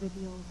pueblo de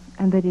Dios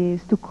and that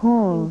is to en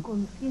call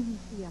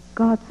conciencia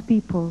God's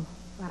people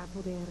para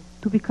poder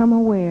to become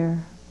aware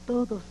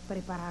todos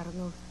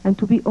prepararnos and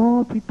to be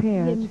all y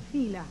prepared en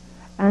fila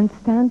and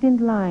stand in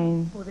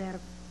line poder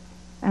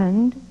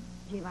and,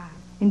 llevar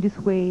in this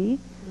way,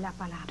 la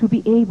palabra, to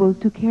be able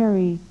to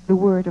carry the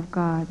word of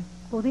God,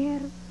 poder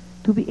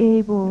to be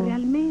able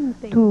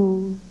realmente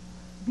to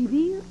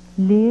vivir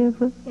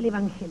live el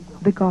evangelio.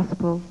 the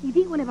gospel. Y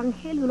digo el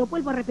evangelio, lo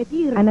vuelvo a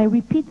repetir, And I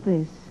repeat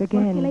this porque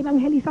la again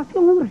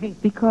evangelización urge.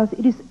 because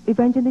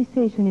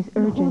evangelization is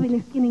Los urgent.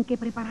 jóvenes tienen que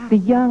prepararse.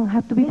 The young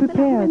have to be Es de la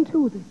prepared.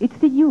 juventud It's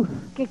the youth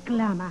que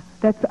clama,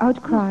 that's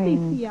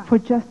outcrying Justicia. for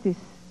justice.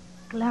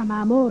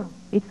 clama amor,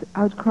 It's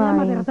clama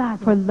outcrying verdad,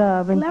 for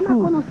love and clama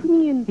truth.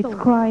 conocimiento, It's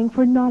crying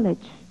for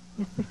knowledge.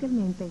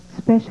 especialmente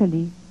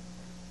Especially,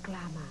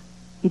 clama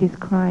it is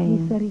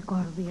crying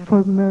misericordia.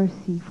 for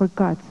mercy, for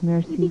God's Y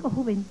mercy. digo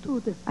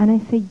juventud, And I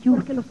say youth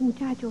porque los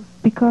muchachos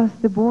because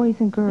the boys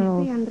and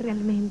girls, desean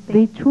realmente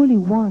they truly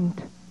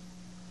want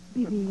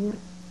vivir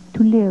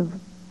to live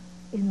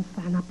en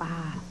sana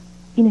paz.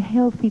 in a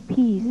healthy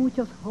peace.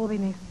 Muchos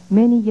jóvenes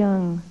Many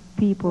young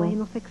people,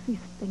 buenos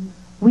existen,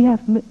 we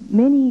have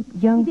many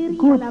young, Diría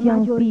good la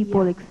young mayoría.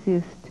 people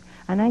exist,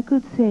 and I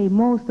could say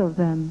most of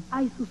them.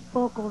 hay sus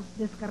pocos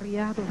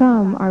descarriados,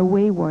 Some are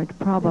wayward,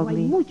 pero hay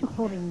probably, muchos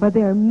jóvenes but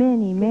there are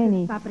many,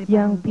 many está preparando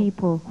young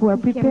people who are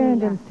y que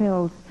preparing anhelan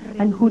themselves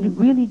and who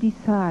realmente really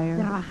desire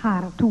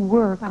trabajar to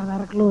work para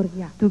dar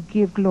gloria to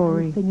give al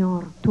glory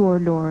Señor to our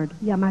Lord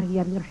y a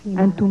María Virgen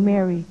and to Madre.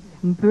 Mary,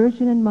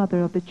 Virgin and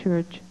Mother of the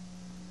Church.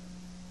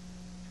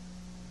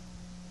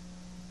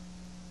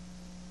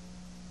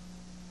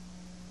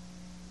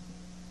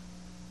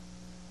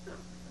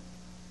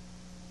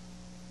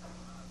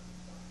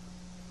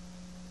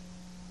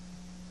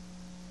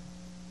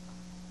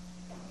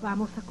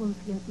 Vamos a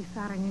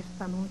concientizar en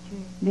esta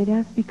noche Let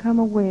us become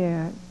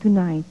aware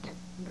tonight,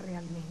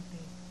 realmente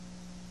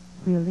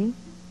really,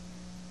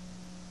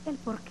 el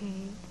por qué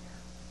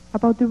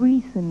about the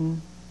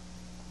reason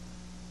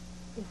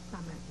está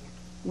María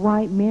aquí.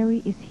 why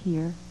Mary is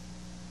here.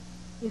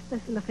 Esta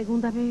es la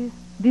segunda vez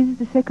This is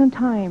the second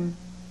time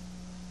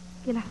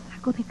que la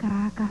saco de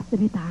Caracas, de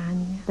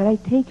Betania. that I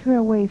take her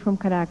away from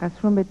Caracas,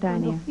 from Cuando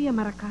Betania. fui a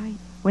Maracay,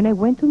 When I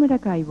went to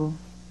Maracaibo,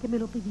 que me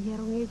lo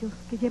pidieron ellos,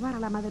 que llevara a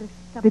la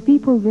madrecita. the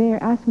people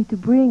there asked me to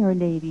bring Our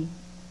Lady.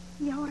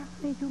 Y ahora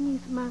sé yo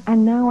misma,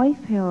 And now I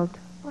felt,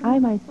 por I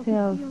mi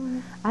myself,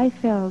 disposición I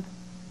felt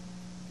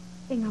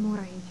en amor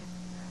a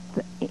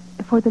ella.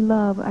 for the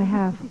love I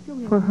have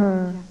Disposición en for amor a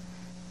her. ella.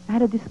 I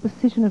had a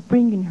disposition of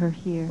bringing her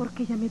here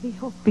Porque ella me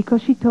dijo,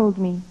 because she told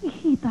me,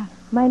 hijita,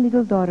 my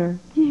little daughter,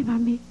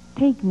 llévame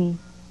llévame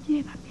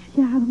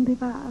allá donde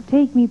vas,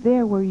 take me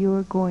there where you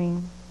are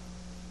going,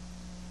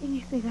 en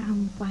ese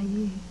gran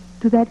país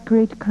to that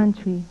great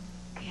country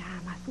que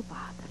ama su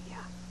patria.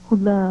 who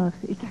loves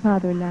its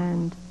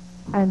fatherland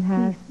and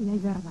has Justicia y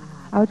verdad,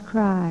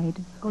 outcried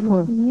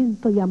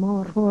conocimiento y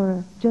amor.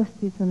 for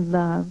justice and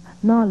love,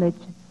 knowledge.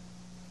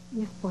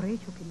 Y es por ello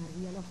que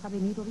María los ha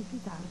venido a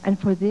visitar. And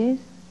for this,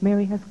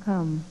 Mary has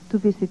come to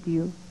visit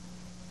you.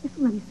 Es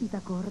una visita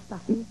corta,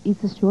 sí,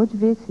 It's a short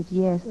visit,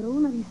 yes, pero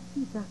una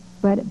visita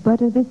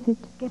but a visit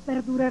que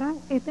perdurará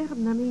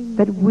eternamente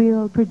that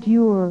will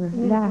perdure,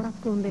 en el last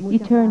corazón de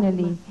muchas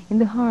eternally almas, in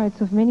the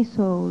hearts of many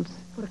souls,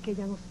 porque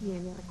ella nos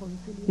viene a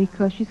reconciliar,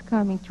 because she's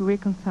coming to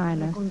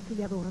reconcile us,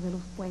 reconciliadora de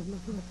los pueblos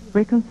y la tierra.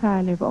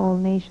 reconciler of all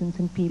nations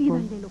and people.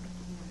 Pídanle lo que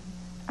quieran.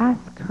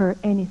 Ask her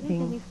Ella en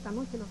anything. esta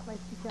noche los va a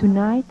escuchar.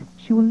 Tonight,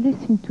 she will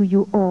listen to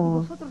you Y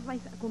all, vosotros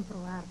vais a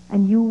comprobar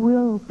and you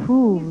will en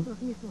prove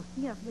estos mismos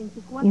días,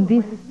 24, in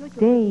these 48,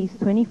 days,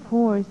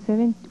 24,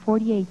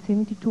 48,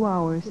 72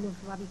 hours, que los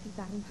va a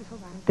visitar en sus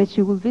hogares, that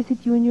she will visit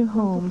you in your con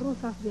sus homes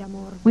rosas de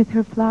amor, with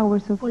her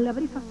flowers of con la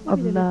brisa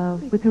suave del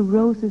love, Espíritu with her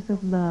roses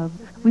of love,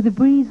 with the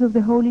breeze of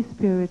the Holy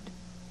Spirit.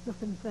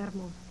 Los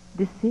enfermos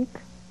The sick,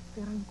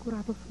 serán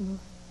curados unos,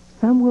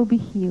 some will be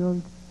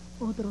healed,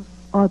 otros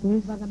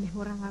others van a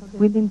mejorar de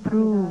will sus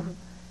improve enfermedades,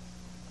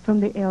 from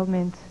their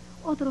ailments,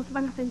 otros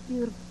van a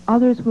sentir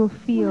others will una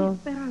feel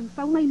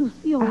esperanza, una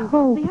ilusión a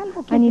hope, de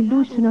algo que ha an llegado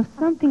illusion of a su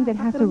something that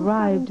casa, has pero no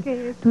saben arrived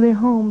qué es. to their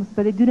homes,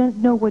 but they do not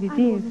know what it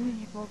Algo is.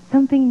 nuevo.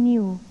 Something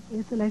new.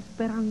 Es la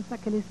esperanza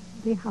que les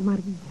deja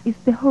María. It's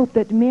the hope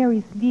that Mary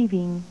is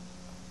leaving.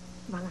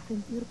 Van a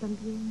sentir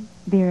también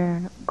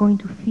They're going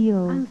to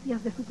feel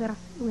ansias de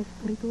superación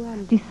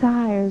espiritual,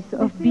 desires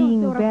of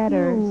being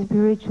better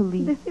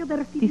spiritually, deseo de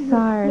recibir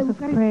desires la of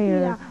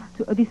prayer,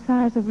 Eucaristía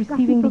desires of casi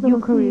receiving the todos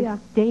los Eucharist días.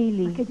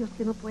 daily. Aquellos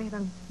que no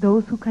puedan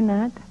Those who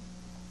cannot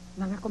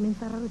van a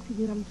comenzar a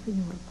recibir al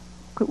Señor.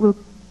 will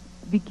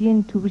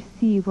begin to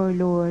receive our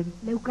Lord.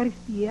 La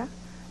Eucaristía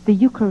The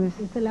Eucharist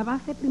es la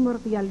base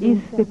primordial de is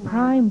un the ser humano.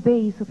 prime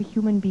base of a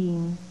human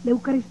being. La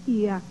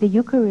Eucaristía The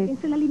Eucharist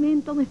es el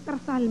alimento a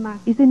nuestras almas,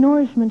 is the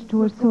nourishment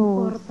to our nos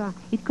souls. conforta,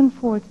 It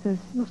comforts us.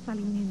 nos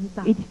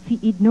alimenta,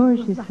 It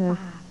nourishes nos da us,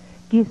 paz,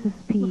 gives us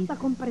nos peace, da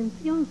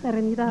comprensión,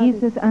 serenidad,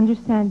 gives us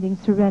understanding,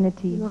 y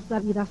serenity, nos da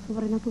vida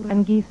sobrenatural.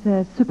 and gives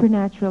us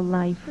supernatural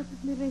life.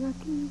 Ustedes me ven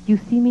aquí, You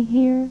see me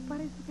here?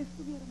 parece que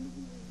estuviera muy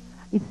bien.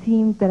 It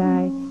seems that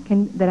I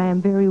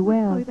am very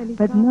well,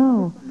 but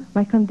no,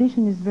 my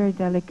condition is very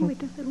Tuve delicate.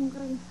 que hacer un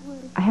gran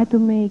esfuerzo. I had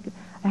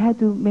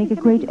to make a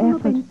great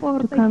effort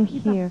to come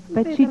here.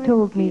 But she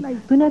told me,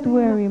 "Do not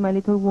worry, my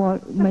little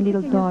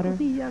daughter.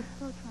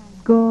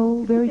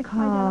 Go very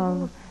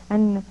calm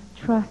and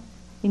trust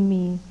in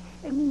me.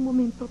 En un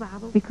momento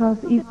dado,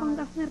 Because no te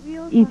pongas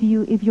nerviosa,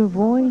 if your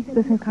voice porque el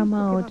doesn't come discurso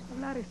que out vas a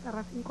hablar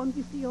estará sin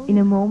condición. in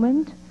a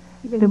moment,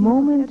 Y the bendito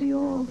moment sea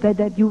Dios.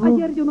 that you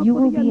Ayer yo no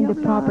will podía be in ni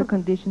the proper hablar.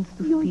 conditions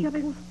to Y hoy ya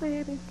speak. ven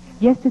ustedes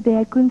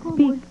Yesterday I couldn't cómo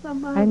speak, esa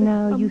madre and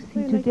now tan you see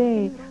buena y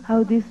today generosa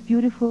how this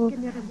beautiful, que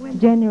me devuelve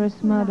generous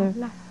la mother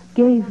habla,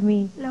 gave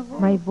me la voz.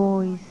 my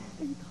voice.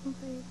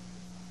 Entonces,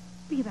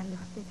 pídanle a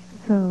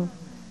ustedes. So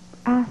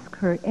ask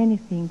her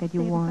anything that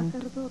you Ustedes, want.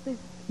 sacerdotes,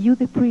 You,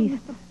 the que son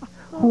priests,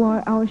 nuestros who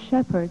are pastores, our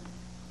shepherds,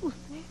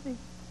 ustedes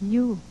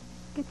you,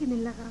 que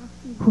tienen la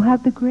gracia, who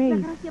have the la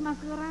grace, gracia más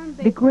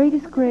grande the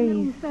greatest que puede tener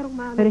grace un ser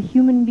humano, that a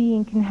human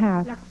being can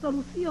have, la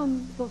absolución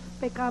de los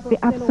pecados the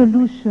del hombre,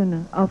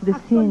 absolution of the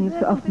sins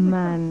of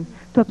man,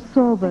 to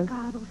absolve us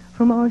pecados.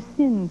 from our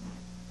sins.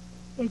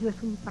 Ello es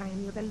un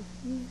premio del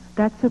cielo,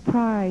 That's a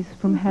prize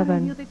from un premio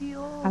heaven, de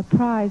Dios, a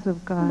prize of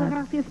una God,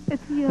 gracia a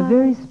especial,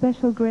 very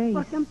special grace,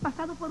 porque han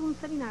pasado por un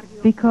seminario,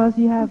 because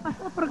you han have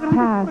pasado por grandes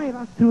passed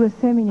pruebas, through a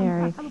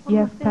seminary, pasado por you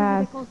una have serie de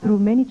passed cosas through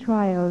many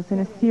trials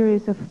and a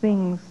series of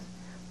things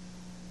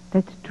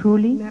that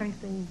truly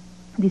merecen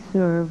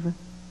deserve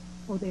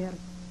poder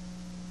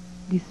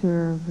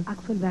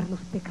absolver los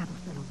pecados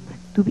del hombre.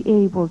 to be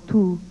able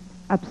to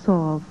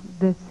absolve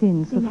the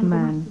sins Y of algo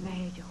man. más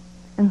bello,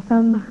 And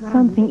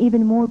something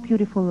even more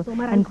beautiful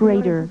tomar al and Señor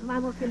en greater, sus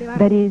manos y elevar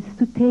that is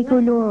to take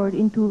our Lord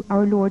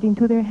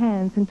into their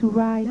hands and to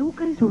la raise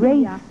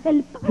Eucaristía,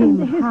 el pan him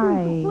de Jesús,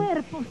 high. su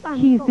cuerpo santo,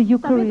 He is the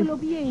Eucharist, sabedlo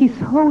bien, his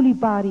holy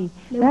body.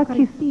 La That's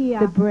Eucaristía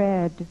the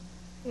bread.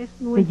 es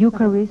The nuestra,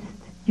 Eucharist,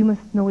 you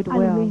must know it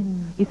well.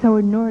 alimento, It's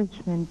our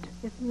nourishment.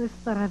 es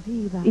nuestra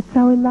vida, It's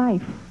our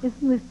life. es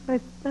nuestra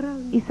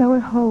esperanza, It's our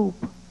hope.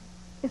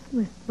 es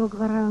nuestro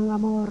gran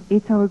amor,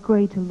 It's our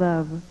great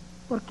love.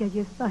 porque allí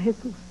está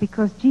Jesús,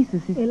 Because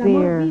Jesus is el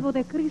amor there. vivo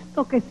de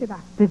Cristo que se da.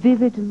 The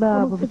vivid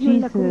love of se dio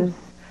en la Jesus cruz.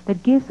 that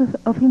gives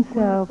of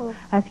himself cuerpo.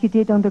 as he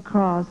did on the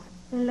cross,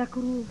 En la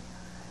cruz,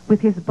 with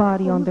his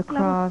body con on the los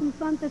clavos cross,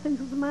 punzantes en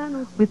sus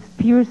manos, with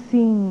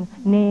piercing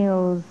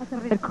nails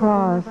Atravesado that por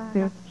crossed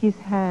una vaga. his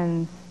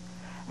hands,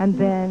 and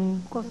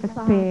then a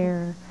Costado.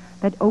 spear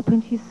that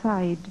opened his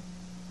side,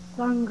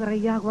 sangre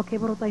y agua que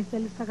brotáis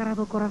del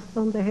sagrado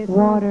corazón de Jesús,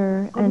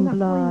 water como and una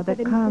blood fuente that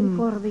de come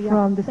misericordia,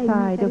 from the ten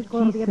side of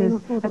misericordia de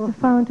Jesus as nosotros, a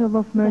fountain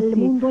of del mercy.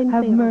 mundo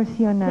Have entero,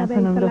 mercy on y us a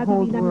and on ver the la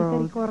whole divina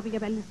world. misericordia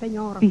del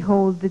Señor.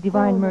 Behold the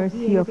divine Cómo mercy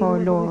viene of de our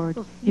nuevo Lord.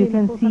 estos You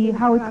can tiempos a see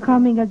how it's demostrarnos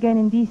coming again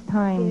in these que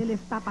times Él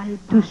está to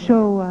palpable,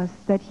 show us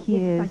that He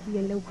está is allí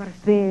en la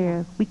Eucaristía,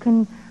 there. We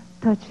can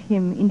touch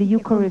Him in the que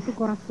con Eucharist, su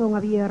corazón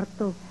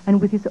abierto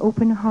and with His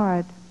open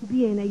heart,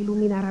 viene a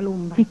iluminar al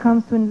hombre, He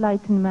comes to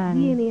enlighten man,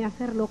 viene a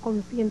hacerlo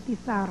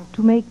concientizar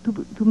to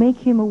make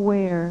him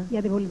aware, y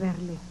a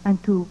devolverle and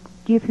to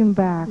give him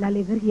back, la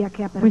alegría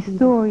que ha perdido,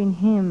 restore in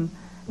him,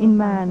 in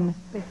man,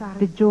 pesar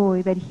the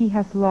joy that he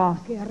has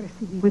lost que ha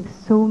recibido. with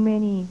so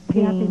many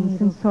que ha pains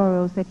tenido. and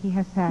sorrows that he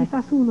has had.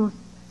 Quizás unos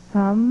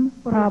Some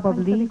por la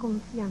falta de probably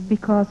confianza,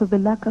 because of the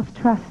lack of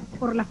trust,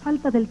 por la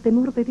falta del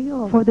temor de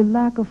Dios. for the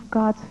lack of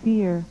God's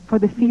fear, for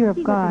the fear of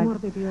Digo God. temor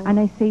de Dios. And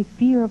I say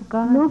fear of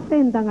God, No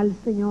ofendan al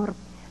Señor,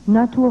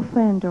 not to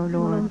offend our no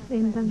lo Lord.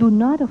 ofendan. Do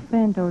not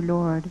offend our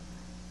Lord.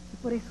 Y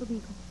por eso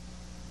digo,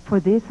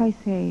 For this I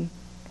say,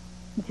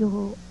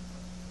 yo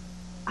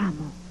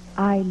amo,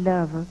 I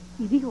love,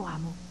 y digo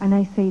amo, and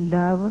I say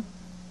love,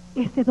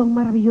 este don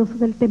maravilloso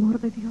del temor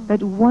de Dios.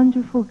 that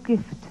wonderful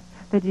gift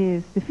that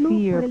is the No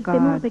fear por of el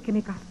temor God. de que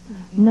me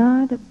castigue,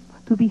 Not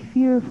to be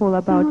fearful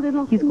about sino de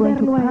no He's going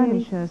to ofenderlo a Él,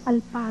 punish us,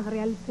 al Padre,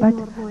 al but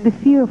Señor the nuestro.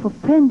 fear of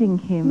offending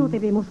No Him.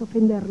 debemos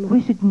ofenderlo,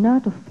 We should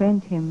not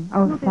offend Him,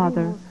 our no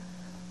Father. debemos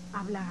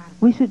hablar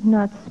We should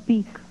not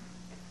speak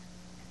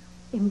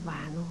en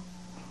vano.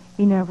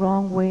 in a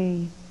wrong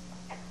way.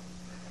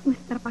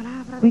 Nuestra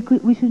palabra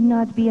We should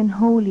not be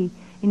unholy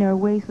in our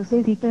ways of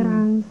de speaking.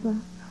 esperanza,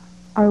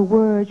 Our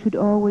word should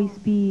always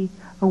be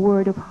a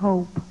word of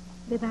hope,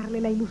 de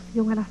darle la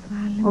ilusión a las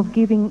almas, of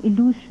giving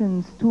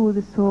illusions to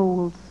the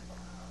souls,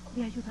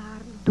 de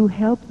ayudarlos, to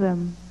help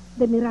them,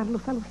 de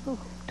mirarlos a los ojos,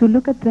 to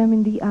look at them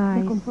in the de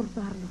eyes,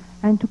 confortarlos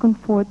and to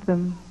comfort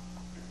them,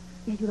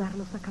 y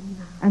ayudarlos a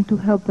caminar and to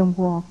help them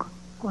walk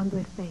cuando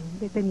estén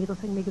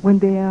detenidos en medio when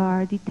del they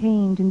are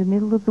detained in the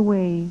middle of the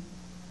way,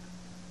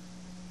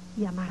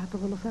 y amar a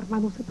todos los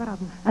hermanos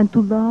separados. and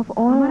to love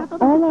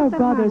all our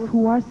brothers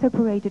who are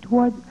separated, who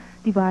are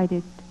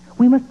divided.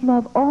 We must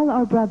love all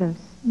our brothers.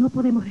 No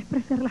podemos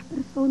despreciar las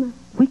personas.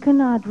 We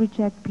cannot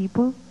reject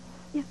people.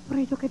 Y es por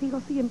ello que digo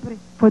siempre,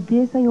 For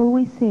this I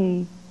always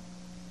say,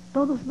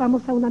 todos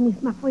vamos a una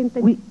misma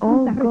fuente, we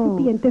all distintas go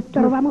recipientes, to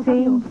pero the vamos a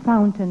same Dios.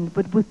 fountain,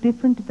 but with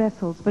different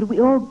vessels. But we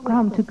all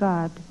come to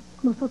God.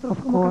 Nosotros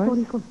Of como course,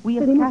 católicos we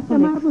as tenemos que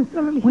amar Catholics,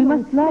 nuestra religión, we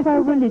must love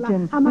our defenderla,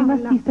 religion. We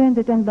must amarla, defend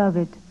it and love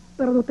it.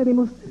 pero no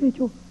tenemos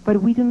derecho But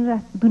we do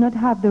not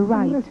have the a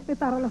right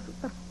respetar a las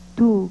otras.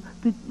 to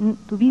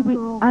be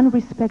No.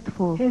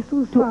 unrespectful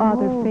Jesús to amó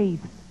other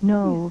faiths.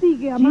 No. y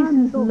sigue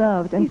Jesus amando,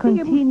 loved and y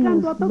sigue continues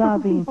buscando a todos sus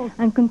loving hijos.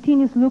 and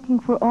continues looking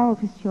for all of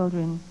his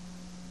children.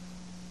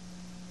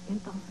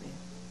 Entonces,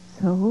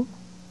 So,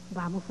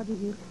 vamos a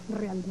vivir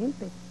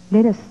realmente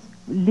let us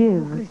como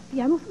live,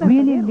 cristianos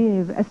really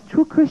verdaderos, live as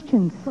true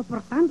Christians,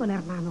 soportando al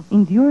hermano,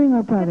 enduring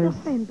our que te brothers,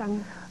 ofendan.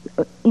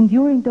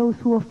 enduring those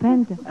who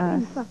offend us.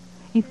 Ofensa.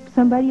 If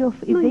No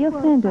they importa.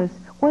 offend us,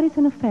 what is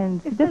an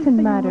offense? It Está el doesn't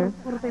Señor matter.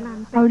 por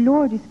delante. Our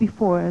Lord is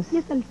before us, Y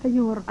es el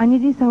Señor, and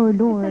it is our es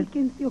el Lord.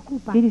 quien se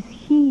ocupa It is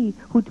He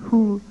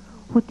who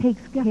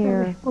takes de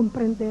care hacerles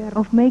comprender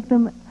of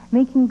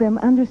making them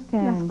las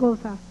understand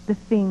cosas the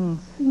things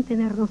sin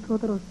tener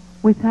nosotros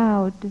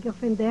without que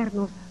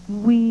ofendernos,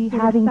 we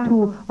having to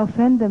molestarnos,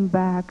 offend them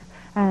back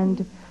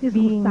and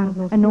being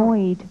disgustarnos.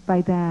 annoyed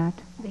by that.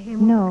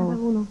 Dejemos No. a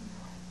cada uno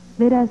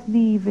Let us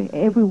leave piense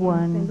en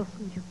everyone lo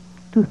suyo.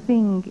 to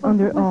think Por on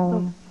their supuesto.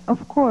 own.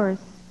 Of course,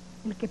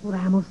 El que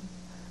podamos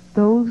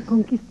those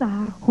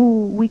conquistar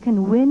who we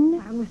can win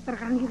para nuestra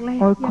gran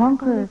iglesia, or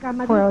conquer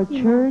católica, for our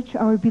amadísima, church,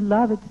 our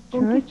beloved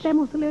church,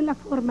 conquistémosle en la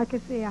forma que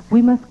sea,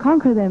 we must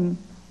conquer them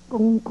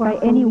con un by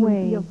corazón any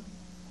way, limpio,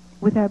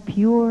 with a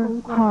pure con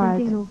un corazón heart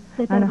lleno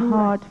de and a ternura.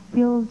 heart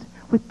filled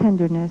with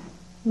tenderness.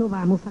 No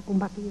vamos a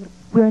combatir,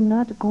 We are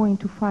not going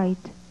to fight.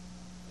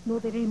 no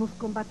debemos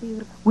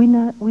combatir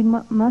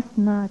Must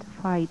not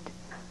fight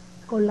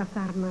con las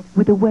armas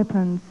with the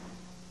weapons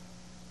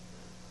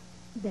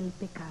del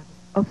pecado.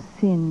 of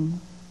sin.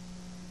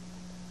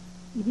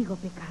 Y digo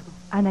pecado,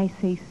 And I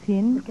say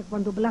sin porque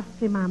cuando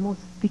blasfemamos,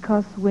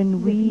 because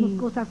when decimos we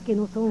cosas que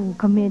no son,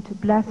 commit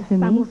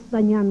blasphemy estamos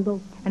dañando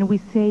and we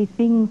say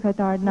things that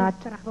are not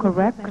nuestra propia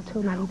correct,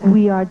 personalidad.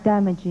 we are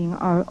damaging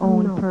our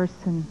own No.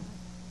 person.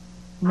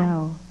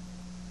 No.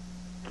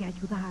 Que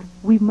ayudar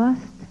We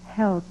must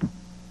help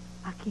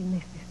a quien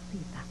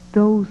necesita,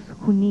 those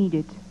who need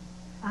it,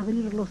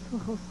 abrir los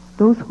ojos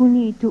those who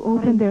need to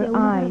open frente a their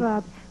una eyes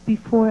verdad,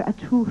 before a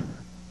truth,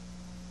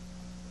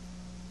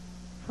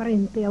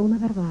 frente a una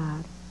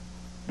verdad.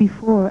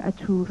 before a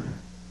truth.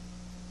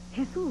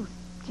 Jesús,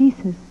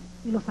 Jesus,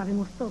 y lo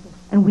sabemos todos,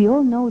 and we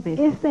all know this,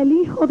 es el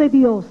Hijo de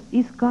Dios,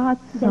 is God's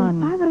del Son,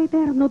 Padre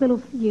eterno de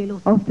los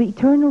cielos, of the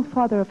eternal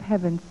Father of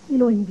heavens, y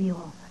lo envió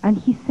and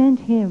He sent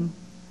Him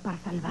para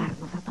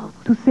salvarnos a todos,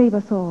 to save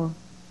us all,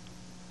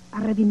 a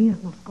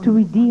redimirnos con to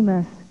redeem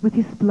us with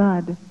His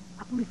blood,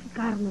 a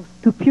purificarnos.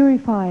 to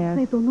purify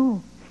Se us.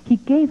 donó He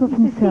gave of y se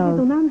sigue Himself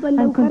donando en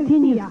la and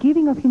continues Eucaristía.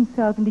 giving of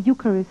Himself in the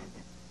Eucharist.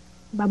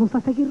 Vamos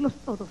a seguirlos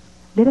todos.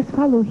 Let us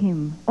follow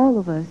Him, all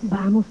of us.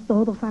 Vamos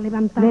todos a Let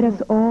levantarnos,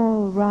 us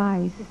all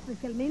rise,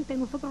 especialmente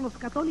nosotros los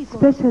católicos,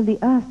 especially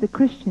us, the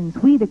Christians,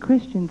 we the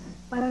Christians,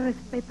 para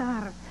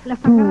respetar la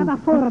to sagrada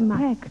forma,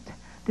 respect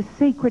the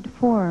sacred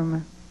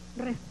form,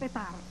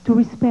 respetar to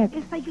respect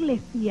esa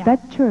iglesia, that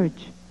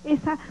church,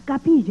 esa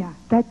capilla,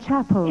 that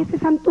chapel, ese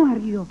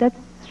santuario. that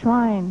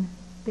shrine.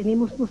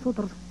 Tenemos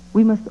nosotros,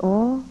 We must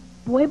all,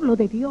 pueblo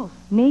de Dios,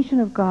 nation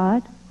of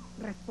God,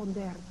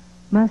 responder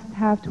must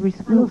have to a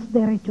respond. los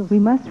derechos We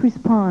must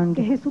respond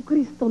que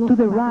Jesucristo nos to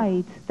the ha dado.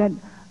 rights that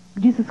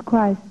Jesus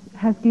Christ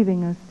has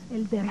given us,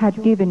 El had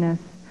derecho given us.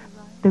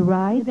 The de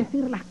right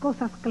decir las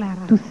cosas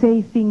claras to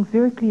say things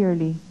very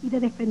clearly y de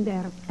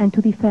defender and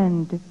to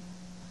defend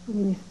su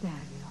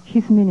ministerio,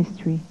 His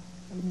ministry,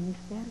 el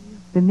ministerio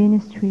the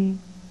ministry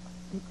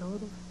de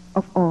todos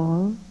of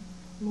all,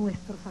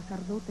 nuestros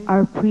sacerdotes,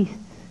 our priests,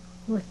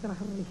 nuestras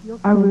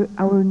religiosas,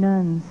 our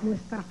nuns,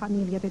 nuestra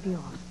familia de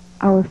Dios.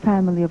 our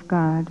family of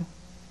God.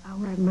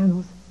 Ahora,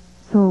 hermanos,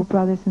 So,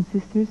 brothers and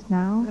sisters,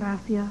 now,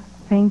 gracias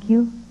thank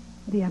you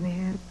de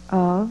haber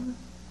of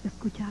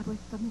escuchado a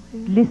esta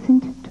mujer.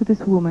 listened to this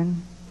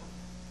woman,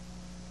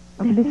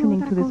 of Deseo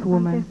listening otra to this cosa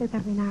woman. antes de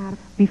terminar.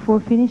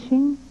 Before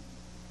finishing,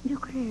 Yo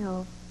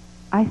creo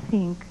I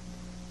think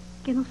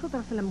que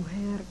nosotras, la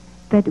mujer,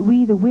 that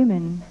we, the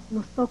women,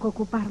 nos toca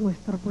ocupar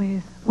nuestro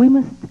puesto. we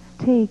must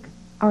take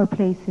our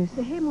places.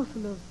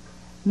 Dejémoslos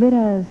Let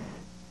us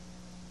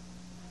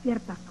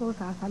ciertas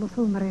cosas a los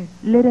hombres,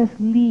 Let us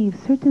leave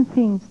certain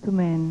things to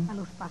men, a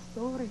los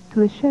pastores, to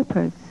the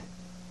shepherds,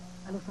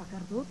 a a los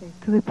sacerdotes.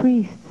 to the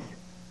priests.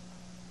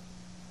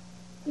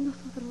 Y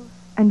nosotros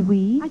And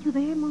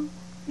ayudemos,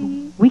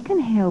 sí, we can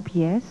help,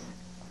 yes,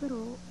 pero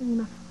en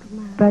una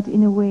forma but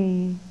in a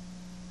way,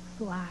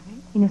 suave,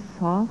 in a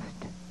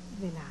soft,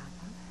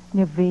 velada, in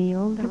a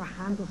veiled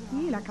trabajando,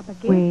 sí, la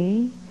catequesis,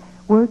 way,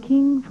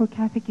 working for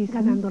catechism,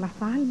 ganando las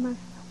almas,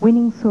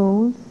 winning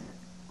souls,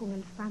 con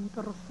el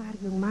Santo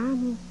Rosario en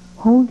mano,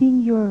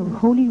 holding your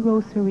Holy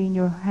Rosary in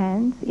your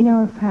hands, in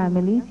our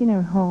families, in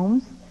our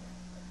homes,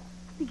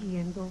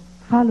 siguiendo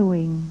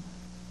following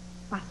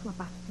paso a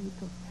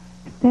pasito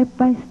step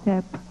by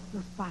step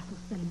los pasos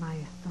del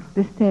Maestro,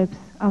 the steps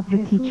of the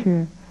Jesús,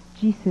 teacher,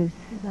 Jesus,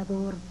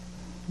 dador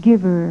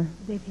giver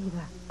de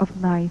vida of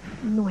life,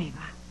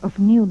 nueva of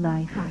new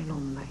life para el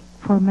hombre.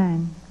 for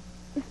man.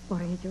 Es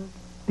por ello,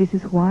 This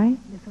is why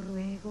les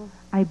ruego,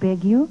 I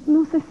beg you,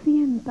 no se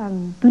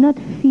sientan do not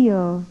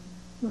feel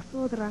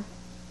nosotras,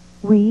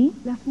 we,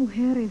 las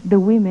mujeres, the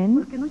women,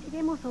 porque no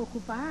lleguemos a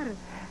ocupar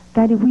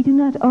that we do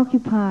not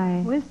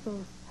occupy puestos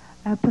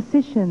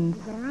positions,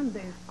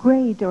 grandes.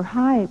 great or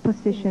high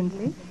positions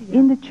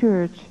in the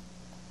church.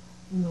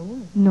 No,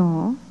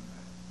 No,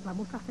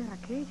 vamos a hacer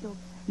aquello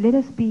let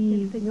us que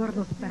be el Señor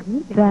nos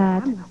permite.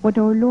 that que hagamos. what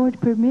our Lord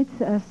permits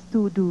us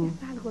to do.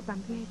 Es algo tan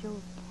bello,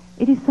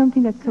 It is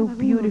something that's so cada uno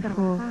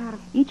beautiful, trabajar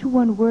each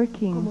one como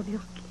working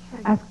Dios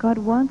quiere. as God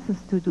wants us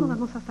to No do.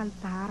 vamos a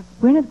saltar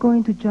We're not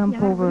going to jump y a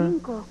dar over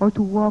brincos or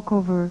to walk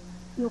over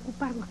y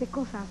ocuparnos de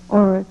cosas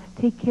or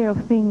take care of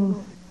things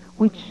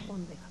which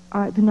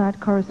corresponden. do not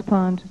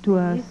correspond to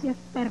La us. iglesia es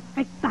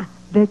perfecta.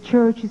 The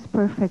church is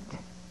perfect.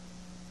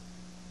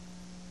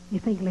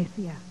 Esa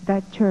iglesia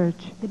That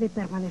church debe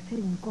permanecer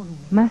incólume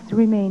must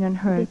remain de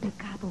unhurt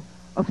pecado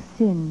of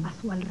sin a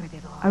su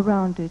alrededor.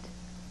 around it.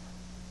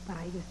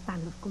 Para ello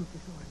están los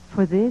confesores.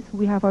 For this,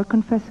 we have our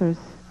confessors,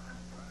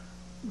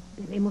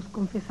 Debemos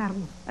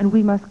confesarnos and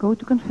we must go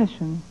to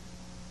confession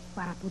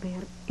para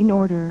poder in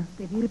order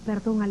pedir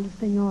perdón al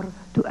Señor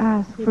to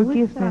ask de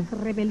forgiveness,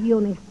 nuestras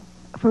rebeliones.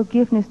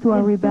 forgiveness to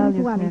our espirituales.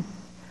 rebelliousness,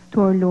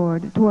 to our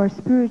Lord, to our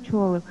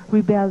spiritual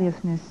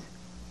rebelliousness.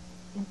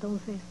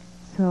 Entonces,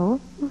 So,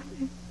 no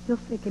sé, yo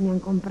sé que me han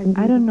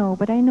comprendido. I don't know,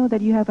 but I know that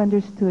you have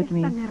understood Es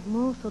me. tan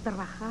hermoso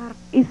trabajar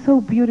It's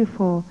so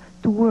beautiful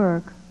to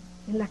work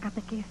en la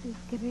catequesis,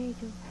 qué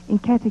bello. in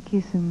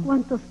catechism.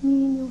 Cuántos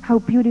niños How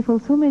beautiful,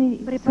 so many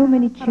preparan para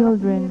la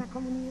children, primera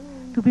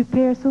comunión. to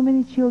prepare so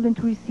many children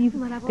to receive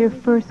their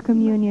first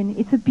communion.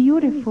 It's a En mi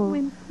beautiful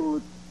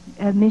juventud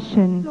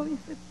mission. lo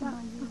hice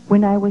tanto.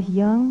 When I was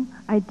young,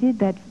 I did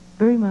that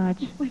very much,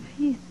 Fue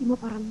bellísimo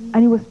para mí.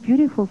 and it was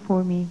beautiful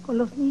for me. Con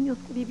los niños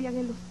que vivían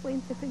en los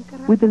puentes en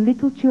Caracas. With the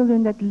little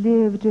children that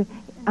lived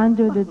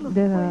under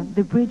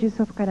the bridges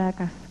of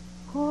Caracas.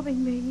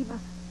 Joven me iba.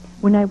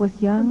 When I was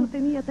Cuando young,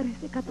 tenía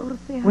 13,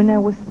 14 años. when I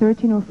was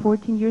 13 or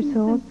 14 years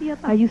old,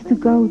 I used to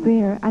go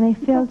there, and I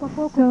felt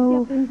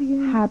so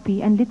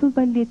happy. And little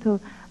by little,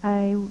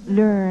 I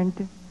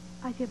learned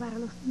A llevar a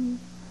los niños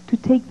to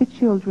take the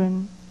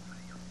children,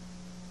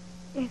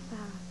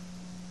 esa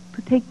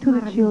to take to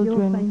the maravillosa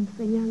children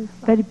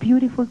enseñanza that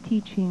beautiful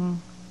teaching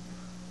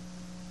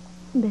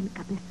del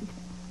catecismo.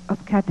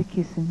 of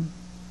catechism.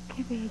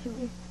 Qué bello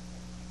es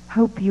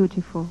How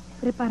beautiful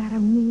preparar a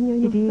un niño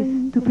it is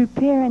inocente to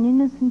prepare an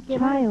innocent que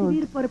va a child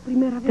recibir por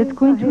primera vez that's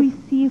going a to Jesús.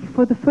 receive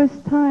for the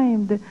first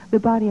time the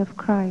body of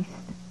Christ.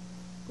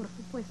 Por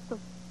supuesto,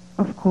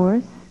 Of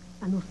course,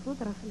 a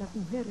nosotras las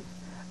mujeres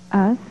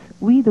us,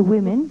 we the nos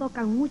women,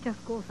 tocan muchas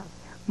cosas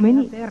que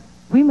many, hacer,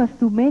 we must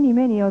do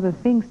many other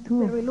things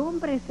pero too. el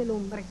hombre es el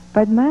hombre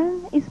But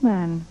man is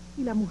man,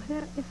 y la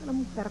mujer es la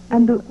mujer.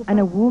 and, Tiene que ocupar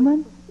a su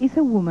woman puesto. is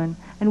a woman,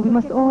 and we Porque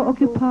must all cuando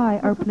occupy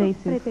our nosotros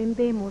places.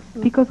 pretendemos,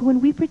 ¿no?, Because when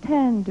we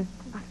pretend,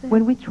 hacer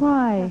when we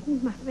try las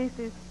mismas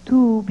veces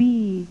to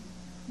be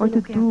or de to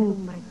lo que hace el do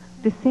hombre,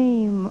 the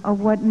same of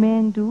what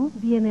men do,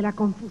 viene la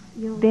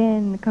confusión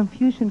then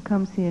confusion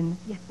comes in,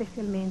 y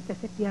especialmente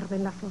se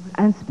pierden las obras.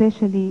 and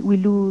especially we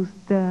lose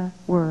the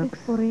Es works.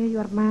 por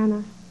ello,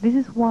 hermanas, This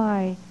is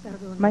why,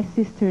 perdón, my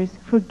sisters,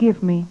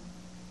 forgive me.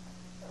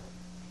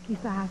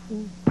 quizás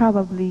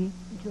Probably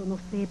yo no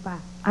sepa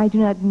I do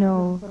not los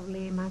know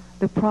problemas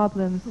the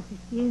problems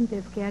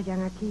suficientes que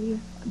hayan aquí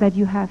that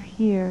you have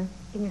here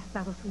en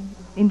Estados Unidos,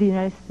 in the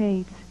United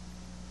States,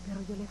 pero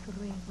yo les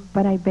ruego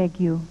but I beg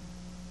you,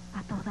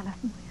 a todas las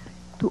mujeres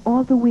to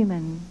all the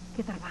women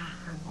que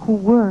trabajan who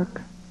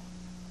work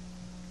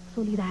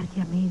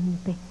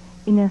solidariamente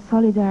in a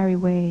solidary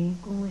way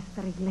con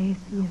nuestra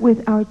iglesia, with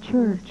our con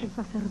church, nuestros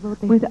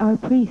sacerdotes, with our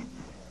priests,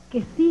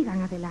 que sigan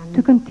to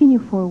adelante, continue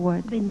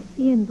forward,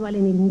 venciendo al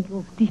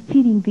enemigo.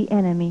 defeating the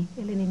enemy.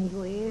 El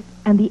enemigo es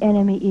And the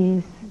enemy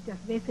is muchas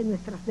veces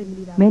nuestras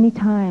debilidades, many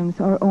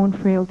times our own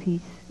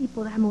frailties. y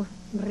podamos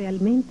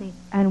realmente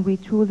And we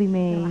truly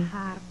may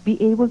trabajar be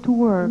able to en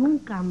work un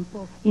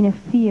campo in a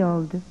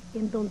field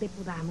en donde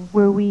podamos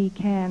where we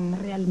can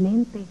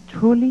realmente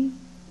truly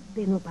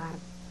denotar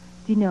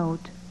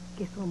denote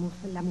que somos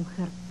la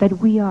mujer, that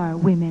we are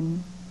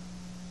women,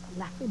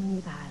 la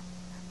feminidad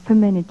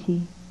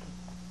femininity,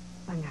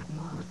 tan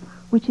hermosa.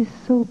 which is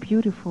so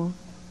beautiful.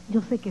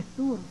 Yo sé que es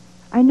duro,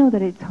 I know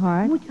that it's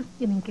hard. Muchos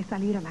tienen que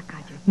salir a la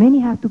calle. Many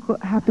have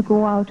to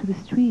go out to the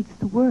streets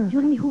to work. Yo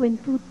en mi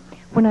juventud,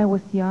 When I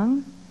was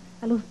young,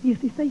 a los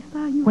 16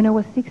 años, when I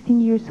was 16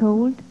 years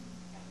old,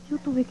 yo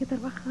tuve que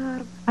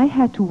trabajar I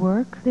had to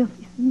work de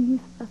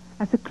oficinista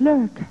as a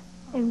clerk,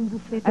 en un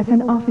bufete as de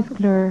an abogados. office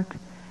clerk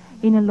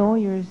in a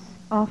lawyer's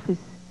office.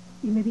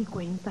 Y me di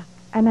cuenta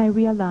And I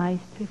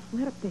realized que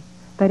fuerte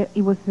that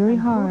it was very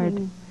tan hard,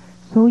 joven,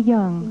 so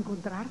young,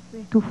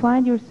 encontrarse to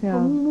find con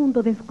yourself un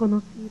mundo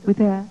desconocido. with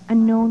an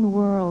unknown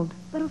world.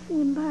 Pero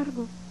sin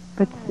embargo,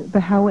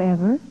 But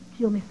however,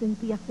 yo me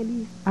sentía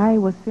feliz I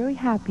was very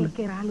happy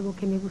porque era algo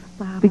que me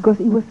gustaba.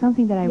 because it was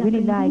something that I Y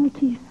really aprendí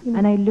liked, muchísimo.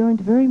 and I learned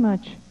very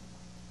much.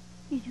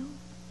 Y yo,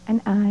 And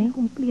I,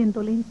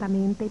 cumpliendo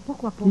lentamente,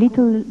 poco a poco,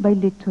 little by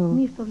little,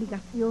 mis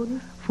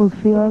obligaciones que me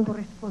fulfilled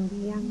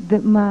correspondían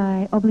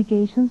my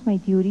obligations, my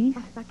duties,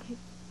 hasta que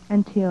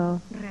until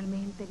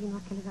realmente vino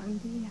aquel gran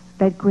día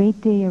that great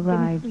day que me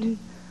arrived fui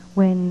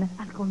when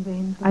al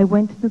convento, I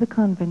went to the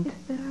convent,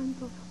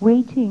 esperando,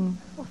 waiting,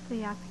 o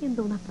sea,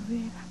 haciendo una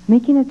prueba,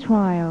 making a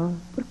trial,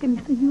 porque mi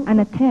Señor, an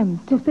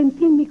attempt, lo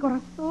sentí en mi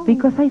corazón,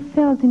 because I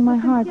felt in my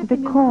Yo heart sentía the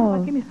que me call.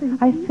 amaba, que me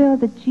sentía I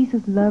felt that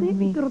Jesus loved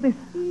me. dentro de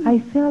sí, I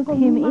felt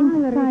con him mi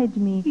madre, inside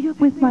me y yo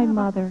with my deseaba,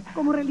 mother,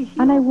 como and I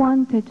religiosa,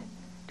 wanted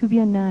to be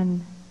a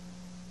nun,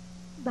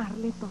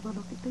 darle todo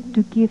lo que tenía,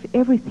 to give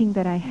everything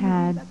that I mi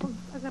had, vida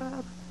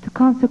consagrada to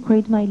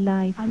consecrate my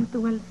life ante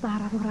un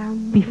altar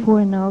adorando,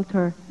 before an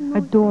altar,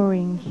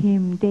 adoring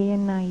him day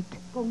and night,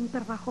 con un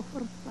trabajo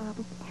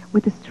forzado.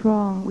 with a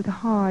strong, with a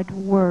hard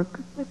work.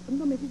 Fue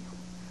cuando me dijo,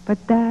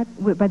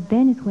 But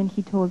then is when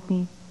he told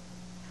me.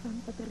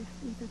 Santa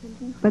Teresita del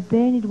Niño, But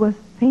then it was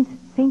Saint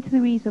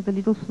Teresa of the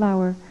Little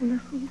Flower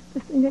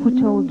naciste en el who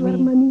told mundo, me,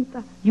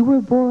 hermanita, you were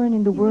born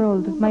in the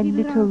world, my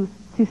little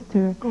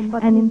sister,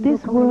 and in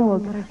this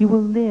world you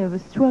will live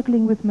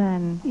struggling with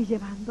man y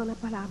llevando la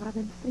palabra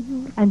del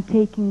Señor. and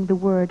taking the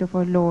word of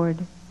our Lord.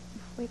 Y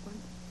fue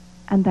cuando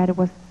And that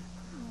was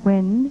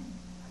when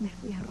me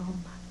fui a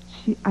Roma.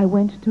 I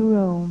went to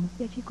Rome,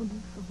 Y allí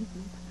comenzó mi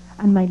vida.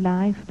 and my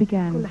life Con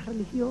began las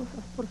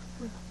religiosas, por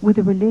supuesto. with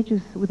the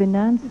religious, with the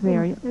nuns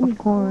there, of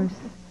course.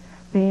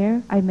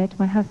 There I met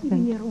my Y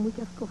husband, vinieron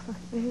muchas cosas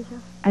bellas.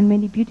 and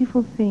many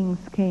beautiful things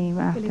came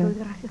Que le doy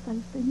after gracias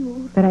al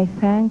Señor. that I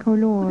thank our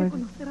Pude Lord.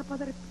 conocer a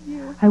Padre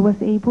Pío. I was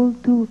able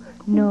to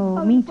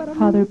meet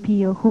Father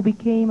Pio, who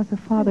became as a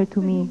father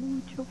to me,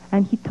 Mucho.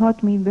 and he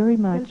taught me very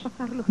much,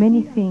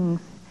 many things.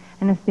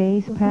 And as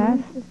days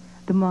passed,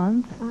 the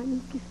months,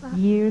 Años quizás.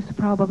 years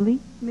probably,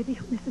 Me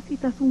dijo,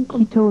 necesitas un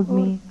he told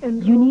me, confesor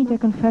en you need Roma, a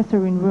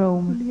confessor in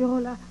Rome,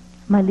 Juliola,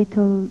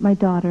 my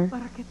daughter,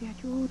 para que te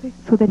ayude.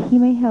 so that he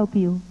may help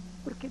you,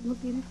 Porque no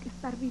tienes que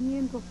estar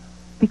viniendo.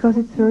 because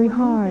it's very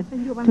hard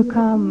to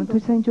come to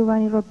San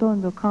Giovanni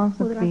Rotondo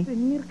constantly. Podrás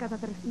venir cada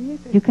 3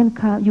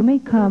 meses. You may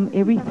come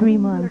every 3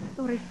 months,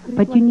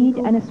 but you need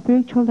a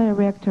spiritual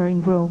director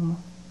in Rome.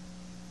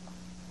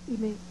 Y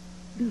me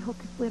dijo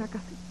que fuera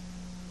casi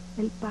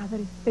el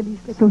padre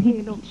Felice So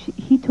Capello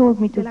he told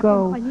me to de la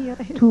go compañía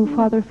de to Jesús.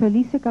 Father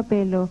Felice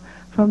Capello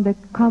from the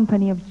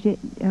company of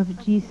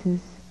Jesus,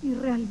 Y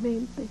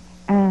realmente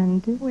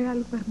and fue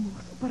algo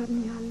hermoso para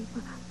mi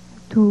alma.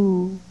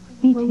 to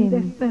meet Fue un him.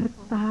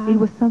 despertar It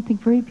was something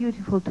very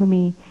beautiful to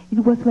me. It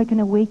was like an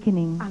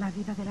awakening a la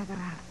vida de la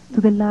gracia.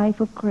 to the life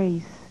of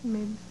grace. Me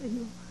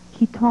enseñó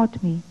He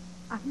taught me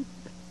a vivir.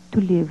 to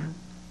live.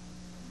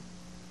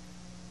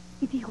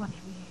 Y digo a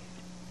vivir.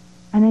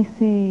 And I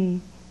say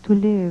to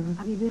live,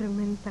 A vivir en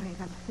una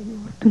entrega al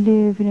Señor. to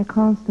live in a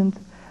constant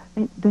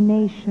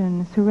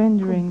donation,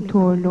 surrendering to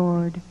our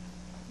Lord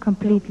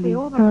completely,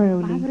 Pero fue obra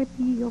del thoroughly. Padre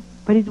Pío.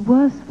 But it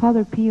was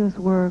Father Pio's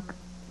work,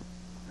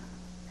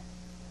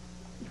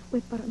 Y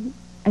fue para mí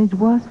and it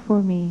was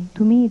for me.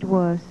 To me it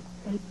was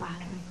el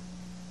Padre.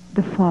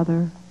 the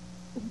Father,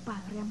 Un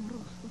Padre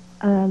amoroso,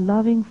 a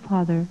loving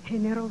Father,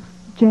 generoso,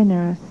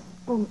 generous,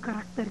 con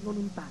carácter y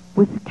voluntad.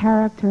 with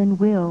character and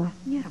will.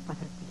 Así era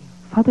Padre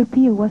Pío. Father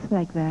Pio was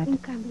like that. En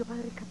cambio,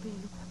 Padre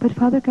Capello, But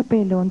Father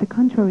Capello, on the su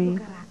contrary,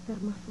 carácter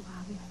más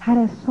suave, had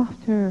a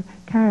softer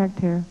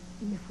character,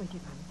 y me fue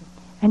llevando.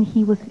 and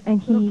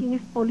Pero he quien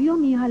expolió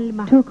mi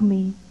alma took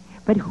me,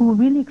 but who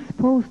really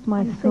exposed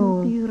my al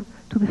soul sentir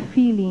to the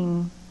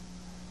feeling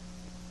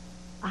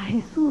a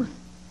Jesús,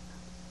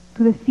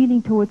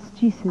 towards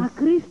Jesus, a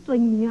Cristo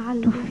en mi to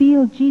alma,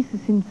 feel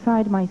Jesus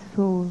inside my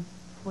soul,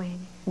 fue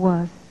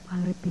was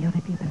Padre Pío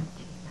de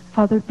Pietrelcina.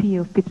 Father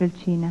Pio of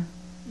Pietrelcina.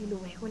 Y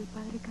luego el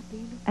Padre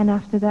Capello, And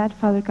after that,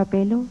 Father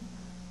Capello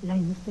la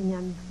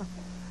enseñanza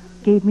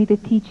gave me the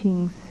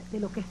teachings de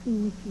lo que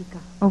significa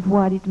of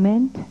what it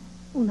meant,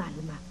 un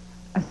alma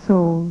a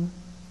soul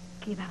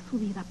que da su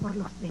vida por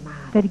los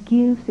demás. that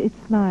gives its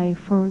life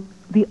for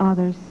the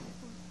others,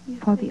 Y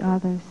for the esto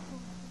others.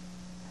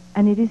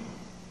 And it is,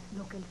 es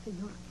lo que el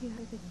Señor quiere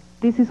de mí.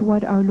 this is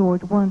what our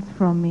Lord wants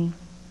from me.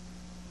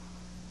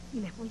 Y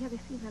les voy a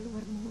decir algo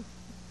hermoso.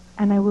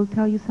 And I will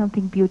tell you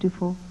something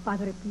beautiful.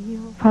 Padre Pío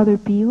Father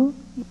Pio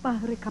y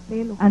Padre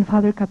Capello and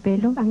Father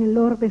Capello están en el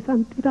orden de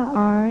santidad.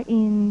 are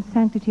in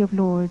sanctity of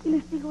Lord. Y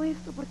les digo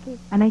esto porque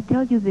And I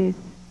tell you this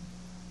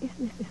es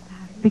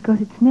necesario. because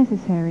it's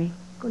necessary.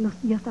 Con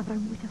los días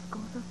habrán muchas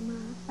cosas más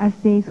As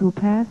days will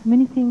pass,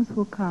 many things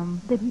will come.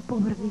 de mi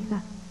pobre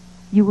vida,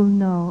 You will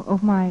know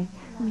of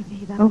mi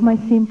vida my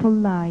pequeña, simple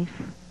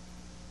life,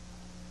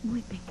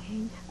 muy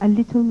pequeña, a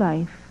little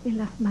life en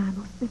las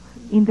manos de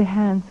María in the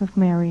hands of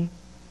Mary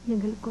y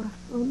en el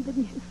corazón de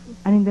mi Jesús.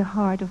 and in the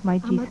heart of my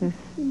Jesus,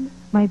 Amadísimo,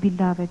 my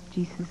beloved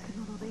Jesus, que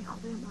no lo dejo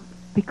de amar.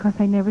 because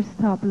I never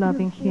stop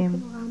loving Yo deseo que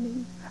him. lo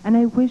amen. And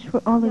I wish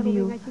for all Ya of lo ven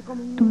you allí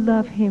como un to niño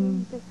love him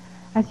inocente,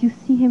 as you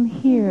see him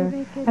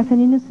here as an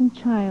innocent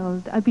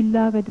child, a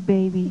beloved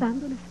baby,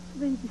 dándoles su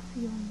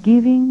bendición,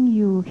 giving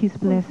you his con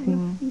su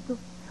blessing bracito,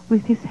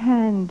 with his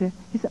hand,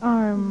 his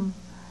arm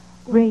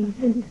cuántas raised.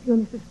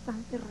 bendiciones están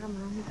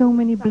derramando. So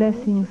many Esta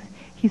blessings noche,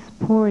 he's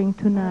pouring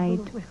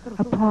tonight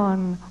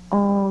upon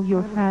all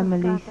your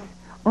families,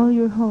 all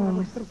your para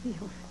homes, vuestros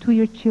hijos, to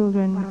your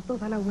children, para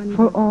toda la humanidad.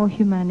 for all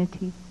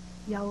humanity.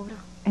 Y ahora,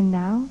 And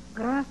now,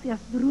 gracias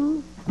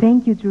Drew,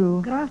 thank you,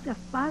 Drew. gracias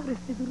padres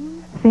de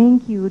Drew,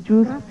 Thank you,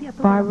 Drew's, gracias a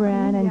toda la Barbara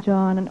Ann and familia.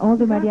 John and all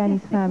the Gracias a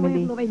Marianis este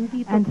family. pueblo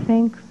bendito And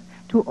thanks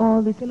to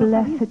all these que los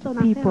ha blessed visto nacer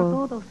a people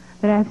todos.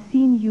 that I've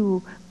seen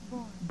you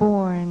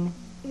born.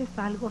 Es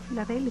algo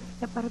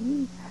Filadelfia para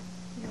mí,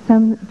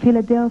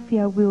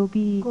 Philadelphia will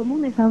be como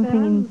una something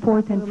esperanza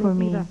important for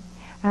me prometida.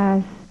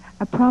 as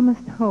a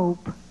promised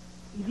hope.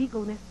 Y digo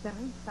una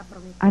esperanza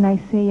prometida, And I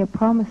say a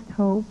promised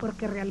hope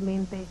porque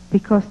realmente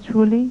because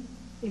truly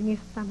en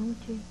esta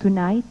noche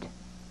tonight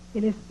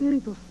el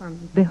Espíritu Santo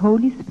the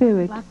Holy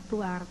Spirit va a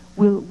actuar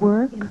will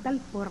work en tal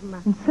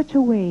forma in such a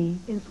way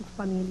en sus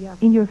familias,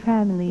 in your en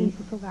families,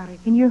 sus hogares,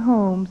 in your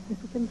homes, en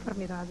sus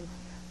enfermedades,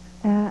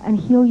 and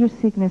heal your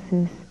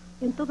sicknesses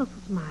en todos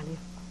sus males,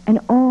 and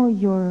all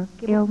your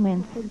que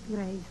ailments, vosotros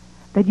sentiréis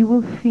that you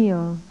will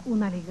feel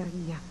una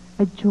alegría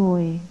a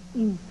joy,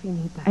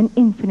 infinita, an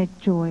infinite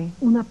joy,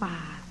 una paz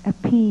a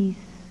peace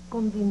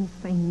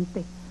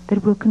convincente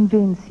that will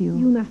convince y you,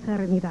 una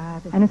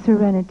serenidad and a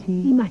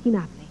serenity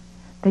imaginable.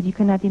 that you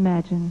cannot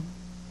imagine.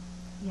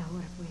 Y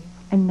ahora pues,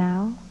 And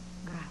now,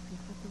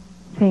 gracias a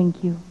todos.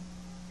 thank you.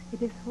 He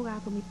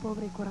desfogado mi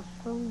pobre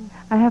corazón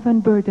I have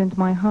unburdened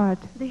my heart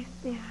de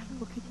este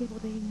algo que llevo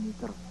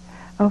dentro,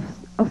 of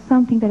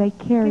something that I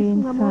que carry es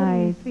un amor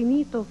inside,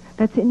 infinito,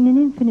 that's in an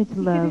infinite y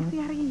que love.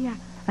 desearía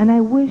And I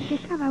que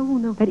wish cada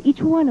uno that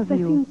each one of se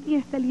you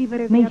sintiese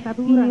libre de may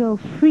ataduras. feel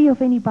free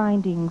of any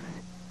bindings,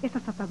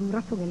 Esas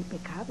ataduras son el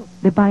pecado,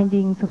 the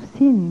bindings of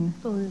sin.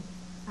 son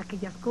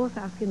aquellas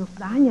cosas que nos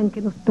dañan,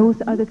 que nos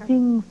Those are the perjudican.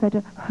 things that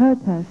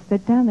hurt us,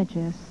 that damage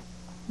us.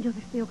 Yo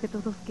deseo que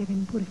todos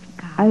queden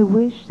purificados, I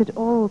wish that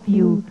all of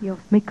you limpios,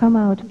 may come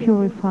out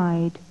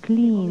purified,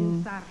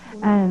 clean,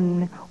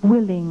 and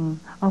willing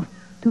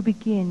to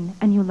begin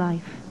a new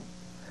life.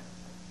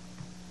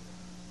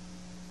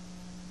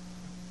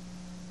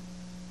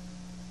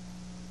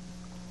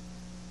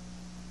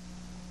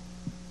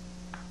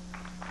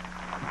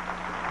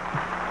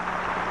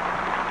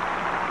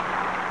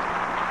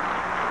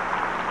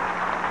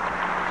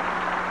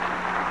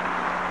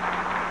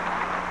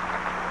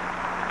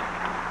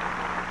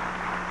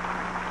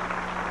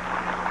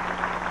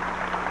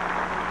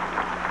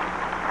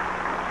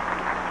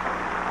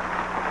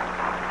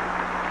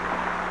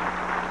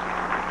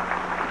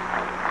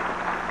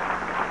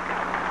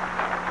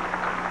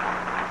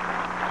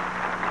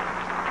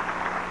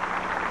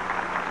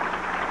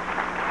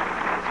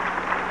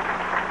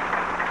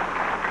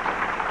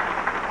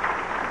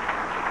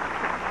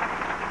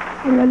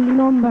 en el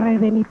nombre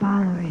de mi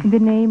Padre. In the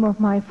name of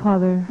my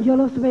Father, Yo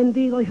los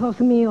bendigo, hijos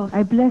míos,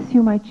 I bless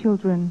you, my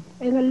children.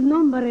 en el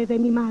nombre de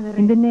mi In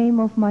Madre. the name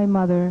of my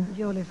Mother,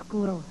 Yo les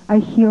curo I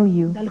heal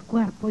you del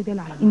cuerpo y del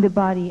alma. in the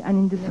body and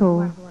in the Les soul.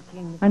 guardo aquí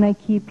en mi And I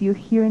keep you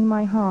here in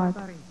my heart.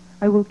 guardaré,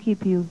 I will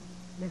keep you.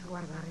 les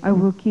guardaré, I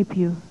will keep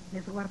you.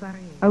 les guardaré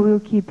I will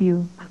keep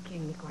you aquí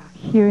en mi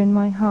corazón here in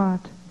my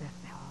heart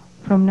desde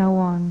hoy from now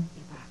on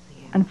y para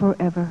siempre. and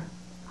forever.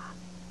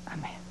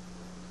 Amen.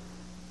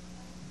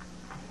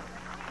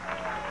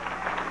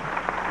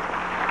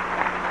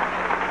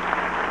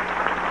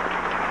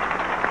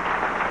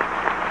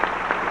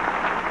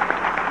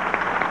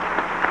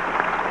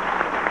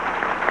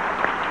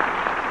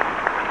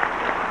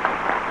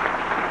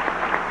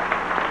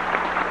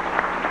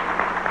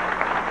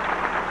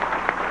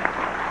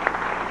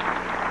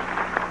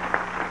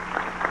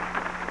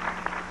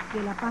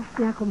 Que la paz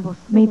sea con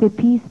vosotros. May the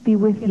peace be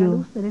with Que la you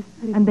luz del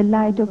Espíritu and the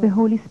light of the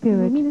Santo Holy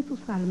Spirit ilumine sus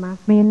almas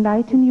may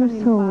enlighten your están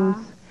en souls.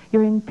 paz,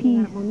 You're in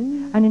peace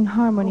armonía and in con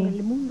harmony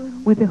el mundo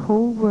entero. with the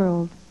whole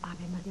world.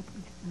 Ave María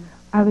Purísima.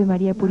 Ave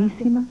María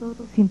Purísima, Gracias a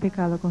todos. sin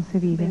pecado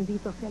concebida.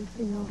 Bendito sea el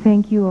Señor.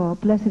 Thank you all.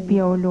 Blessed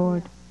be our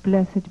Lord.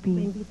 Blessed be.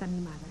 Bendita mi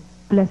madre.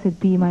 Blessed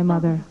be my Todos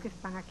mother. los que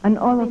están aquí. And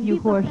all of you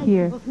who are Benditos sean,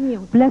 here. hijos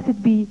míos.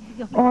 Blessed be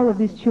all of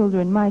these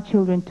children, my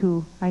children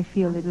too. I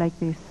feel it like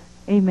this.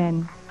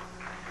 Amen.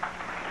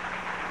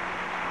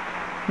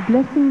 The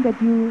blessing that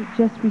you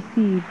just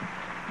received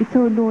It's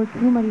our Lord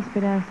through Maria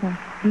Esperanza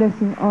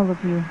blessing all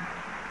of you.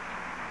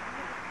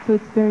 So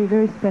it's very,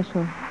 very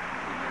special.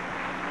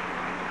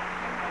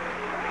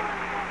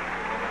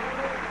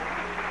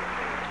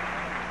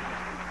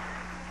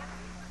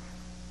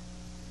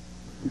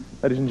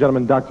 Ladies and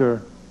gentlemen,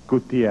 Dr.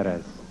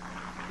 Gutierrez.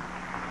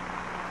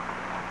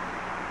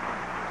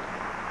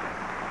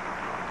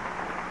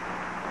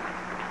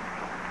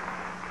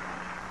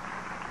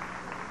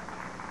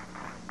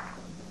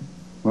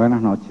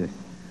 Buenas noches.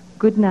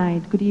 Good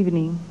night, good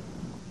evening.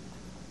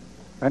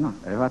 Bueno,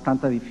 es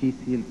bastante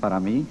difícil para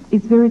mí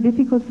It's very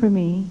difficult for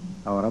me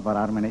ahora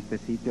pararme en este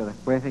sitio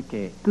después de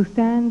que to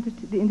stand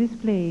in this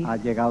place ha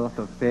llegado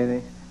hasta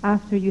ustedes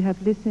after you have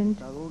listened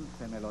esta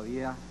dulce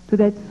melodía to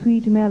that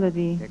sweet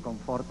melody que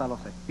conforta a los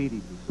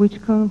espíritus,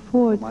 which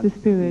comforts como the han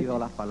spirit, sido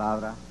las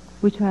palabras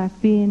which have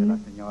de la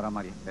been señora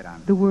María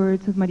Esperanza. the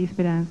words of Maria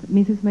Esperanza,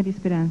 Mrs. Maria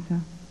Esperanza.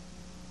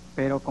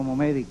 Pero como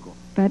médico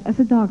But as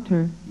a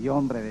doctor y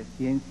hombre de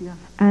ciencia,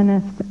 and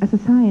as a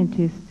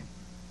scientist,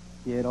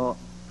 quiero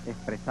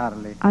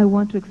expresarle I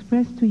want to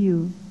express to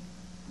you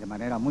de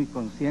manera muy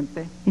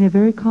consciente in a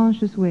very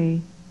conscious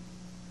way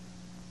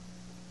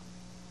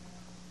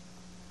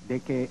de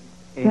que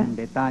en That-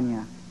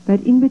 Betania that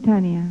in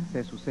Betania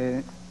se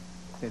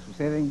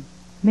suceden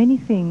many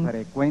things,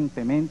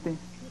 frecuentemente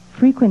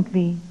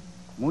frequently,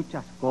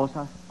 muchas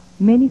cosas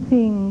many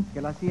things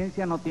que la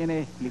ciencia no tiene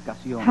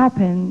explicación,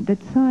 happen that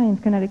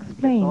science cannot y que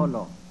explain,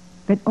 solo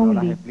that no las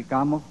only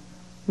explicamos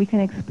we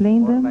can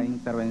explain por la them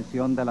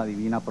intervención de la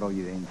divina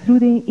providencia. through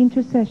the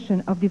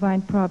intercession of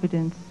divine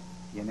providence.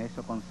 Y en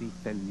eso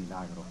consiste el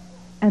milagro.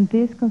 And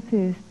this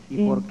consists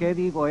 ¿Y por in, qué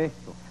digo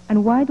esto?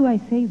 and why do I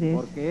say this?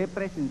 Porque he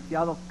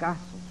presenciado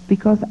casos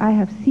Because I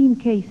have seen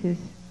cases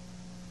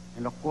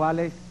en los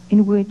cuales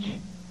in which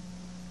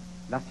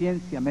la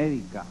ciencia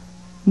médica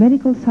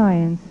medical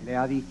science le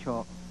ha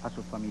dicho a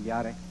sus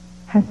familiares,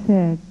 has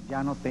said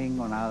ya no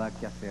tengo nada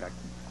que hacer aquí.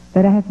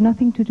 that I have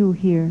nothing to do Y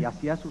here,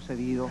 así ha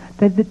sucedido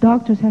that the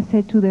doctors have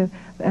said to the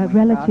Como en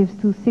relatives,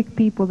 to sick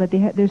people, that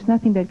there's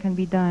nothing that can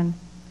be done.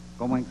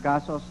 como en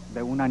casos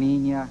de una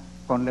niña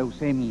con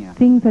leucemia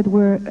Things that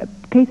were,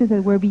 cases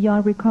that were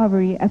beyond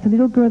recovery, as a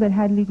little girl that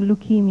had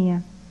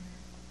leukemia,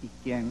 y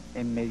quien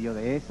en medio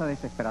de esa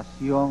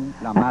desesperación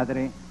la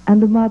madre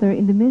and the mother,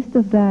 in the midst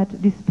of that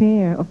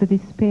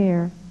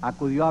despair,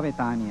 acudió a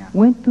Betania,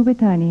 went to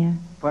Betania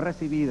fue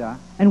recibida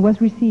and was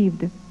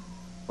received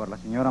por la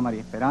señora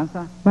María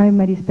Esperanza by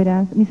Maria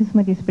Esperanza, Mrs.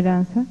 Maria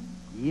Esperanza,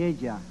 y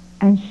ella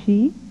and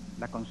she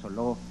la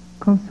consoló,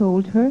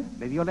 consoled her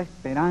le dio la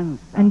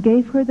esperanza and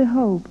gave her the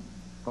hope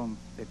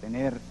de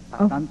tener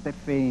bastante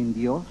fe en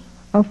Dios,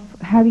 of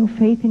having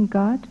faith in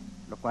God,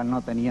 lo cual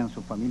no tenían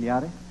sus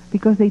familiares,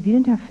 because they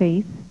didn't have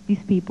faith,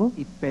 these people,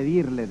 y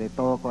pedirle de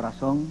todo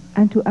corazón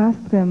and to ask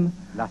them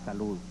la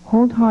salud,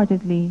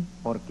 wholeheartedly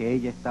porque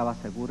ella estaba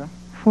segura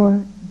for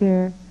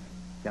their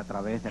que a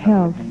través de la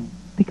health, Virgen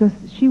because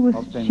she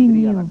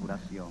obtendría la knew,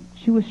 curación.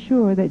 she was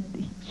sure that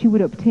she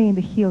would obtain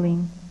the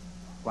healing.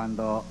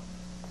 Cuando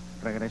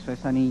regresó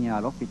esa niña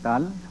al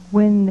hospital,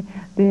 When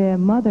the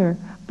mother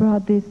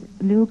brought this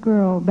little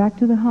girl back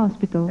to the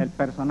hospital, el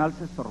personal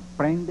se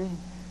sorprende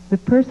the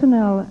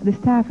personnel, the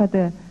staff at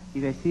the y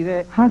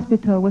decide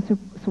hospital was ir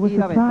a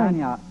surprised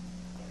Betania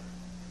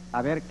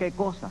a ver qué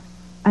cosas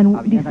and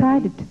habían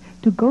decided allí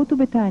to go to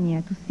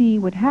Betania to see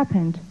what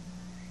happened,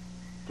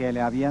 que le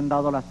habían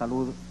dado la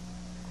salud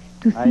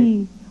to a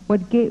see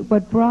what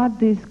brought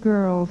this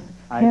girl's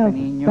a ese health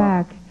niño,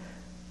 back,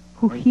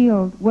 who a-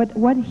 healed,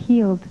 what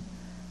healed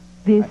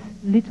this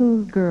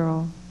little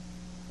girl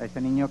a ese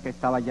niño que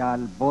estaba ya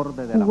al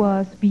borde de who la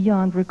was muerte.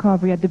 beyond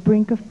recovery, at the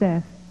brink of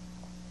death.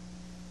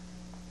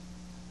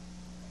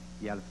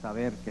 Y al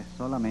saber que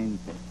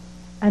solamente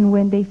And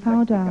when they la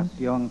found out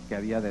explicación que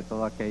había de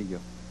todo aquello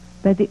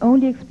that the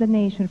only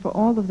explanation for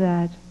all of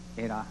that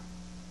era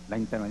la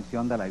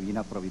intervención de la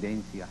divina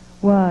providencia,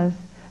 was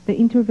the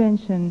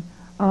intervention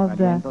of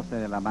the valiéndose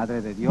de la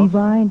Madre de Dios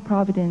divine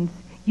providence,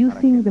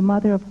 using the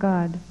Mother of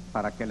God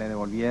para que le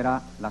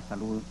devolviera la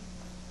salud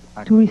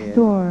a to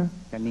restore,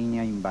 aquella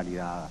niña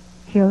invalidada.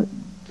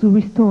 to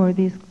restore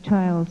this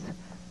child's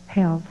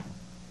health.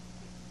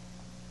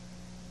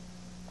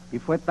 Y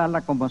fue tal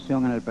la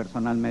conmoción en el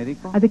personal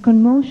médico The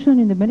commotion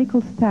in the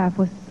medical staff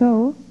was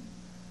so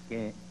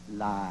que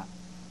la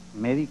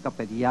médica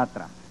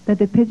pediatra that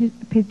the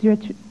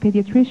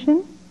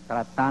pediatrician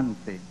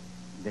tratante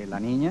de la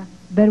niña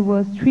that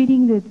was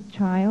treating the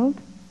child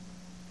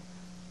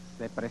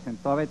se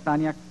presentó a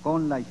Betania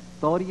con la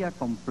historia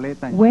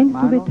completa en sus went to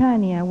manos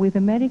Betania with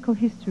a medical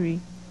history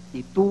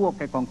y tuvo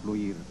que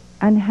concluir: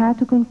 and had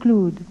to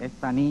conclude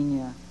esta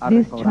niña ha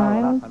this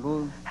recobrado la child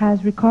salud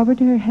has recovered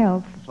her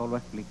health. solo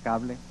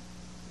explicable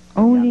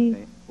Only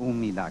mediante un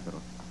milagro.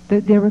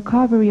 the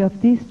recovery of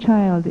this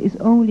child is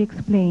only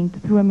explained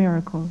through a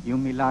miracle, Y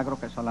un milagro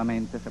que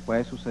solamente se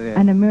puede suceder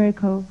and a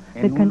miracle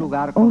en that un can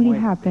lugar como only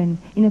este. happen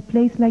in a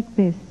place like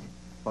this,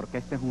 porque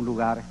este es un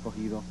lugar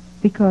escogido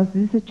because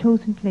this is a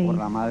chosen place por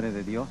la Madre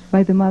de Dios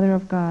by the Mother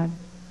of God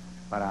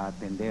para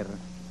atender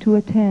to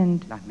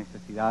attend las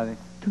necesidades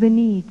to the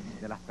needs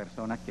de las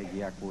personas que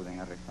allí acuden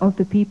a rezar. of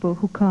the people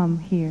who come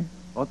here.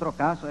 Otro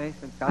caso es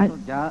el caso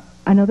ya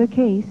Another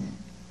case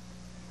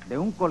de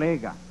un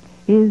colega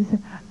is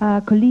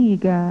a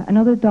colleague,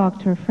 another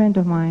doctor, friend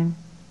of mine,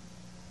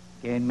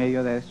 que en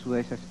medio de su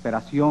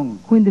desesperación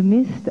who in the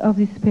midst of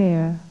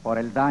despair por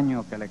el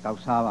daño que le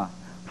causaba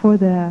for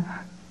the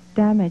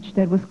damage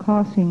that was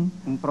causing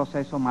un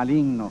proceso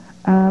maligno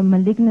a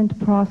malignant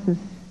process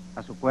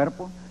a su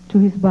cuerpo, to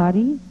his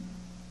body,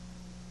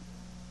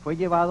 fue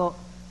llevado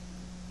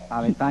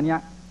a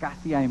Betania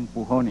casi a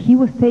empujones, he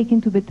was taken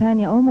to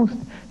Betania.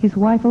 His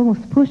wife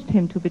almost pushed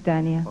him to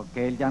Betania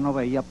porque él ya no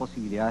veía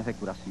posibilidades de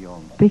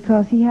curación.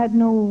 because he had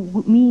no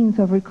means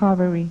of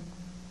recovery.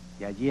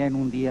 Y allí en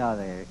un día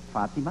de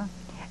Fátima,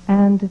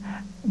 And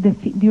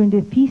during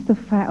the feast of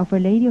Our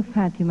Lady of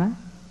Fatima,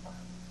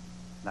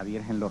 la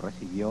Virgen lo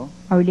recibió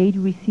Our Lady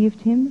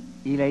received him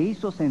y le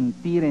hizo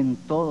sentir en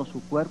todo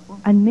su cuerpo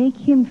and make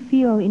him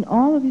feel in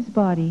all of his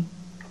body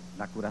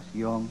la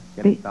curación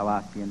que le estaba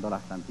haciendo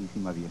la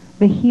Santísima Virgen.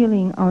 the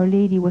healing Our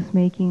Lady was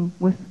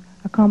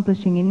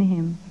accomplishing in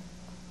him,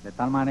 De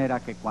tal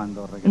manera que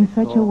cuando in such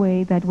a regresó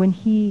way that when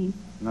he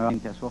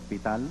nuevamente a su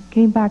hospital,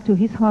 came back to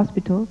his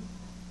hospital,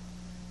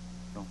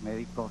 los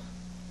médicos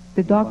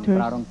the doctors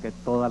encontraron que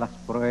todas las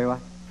pruebas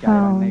que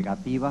eran found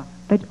negativas,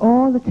 that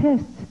all the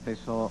tests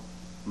proceso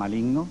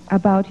maligno,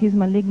 about his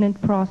malignant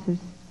process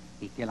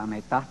y que la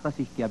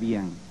metástasis que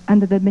habían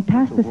and that the en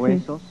sus metastasis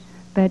huesos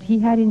that he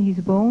had in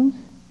his bones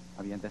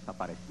habían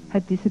desaparecido.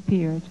 had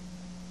disappeared.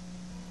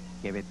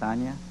 Que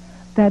Betania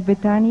That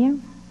Betania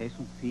es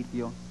un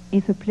sitio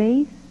is a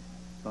place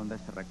donde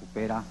se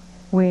recupera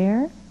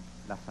where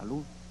la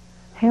salud,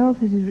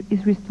 health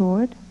is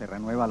restored, se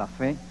renueva la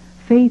fe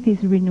faith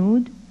is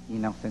renewed, y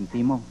nos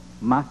sentimos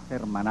más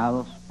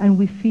hermanados and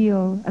we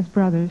feel as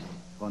brothers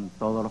con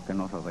todos los que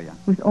nos rodean.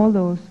 with all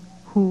those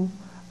who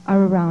are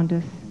around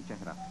us. Muchas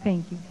gracias.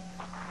 Thank you.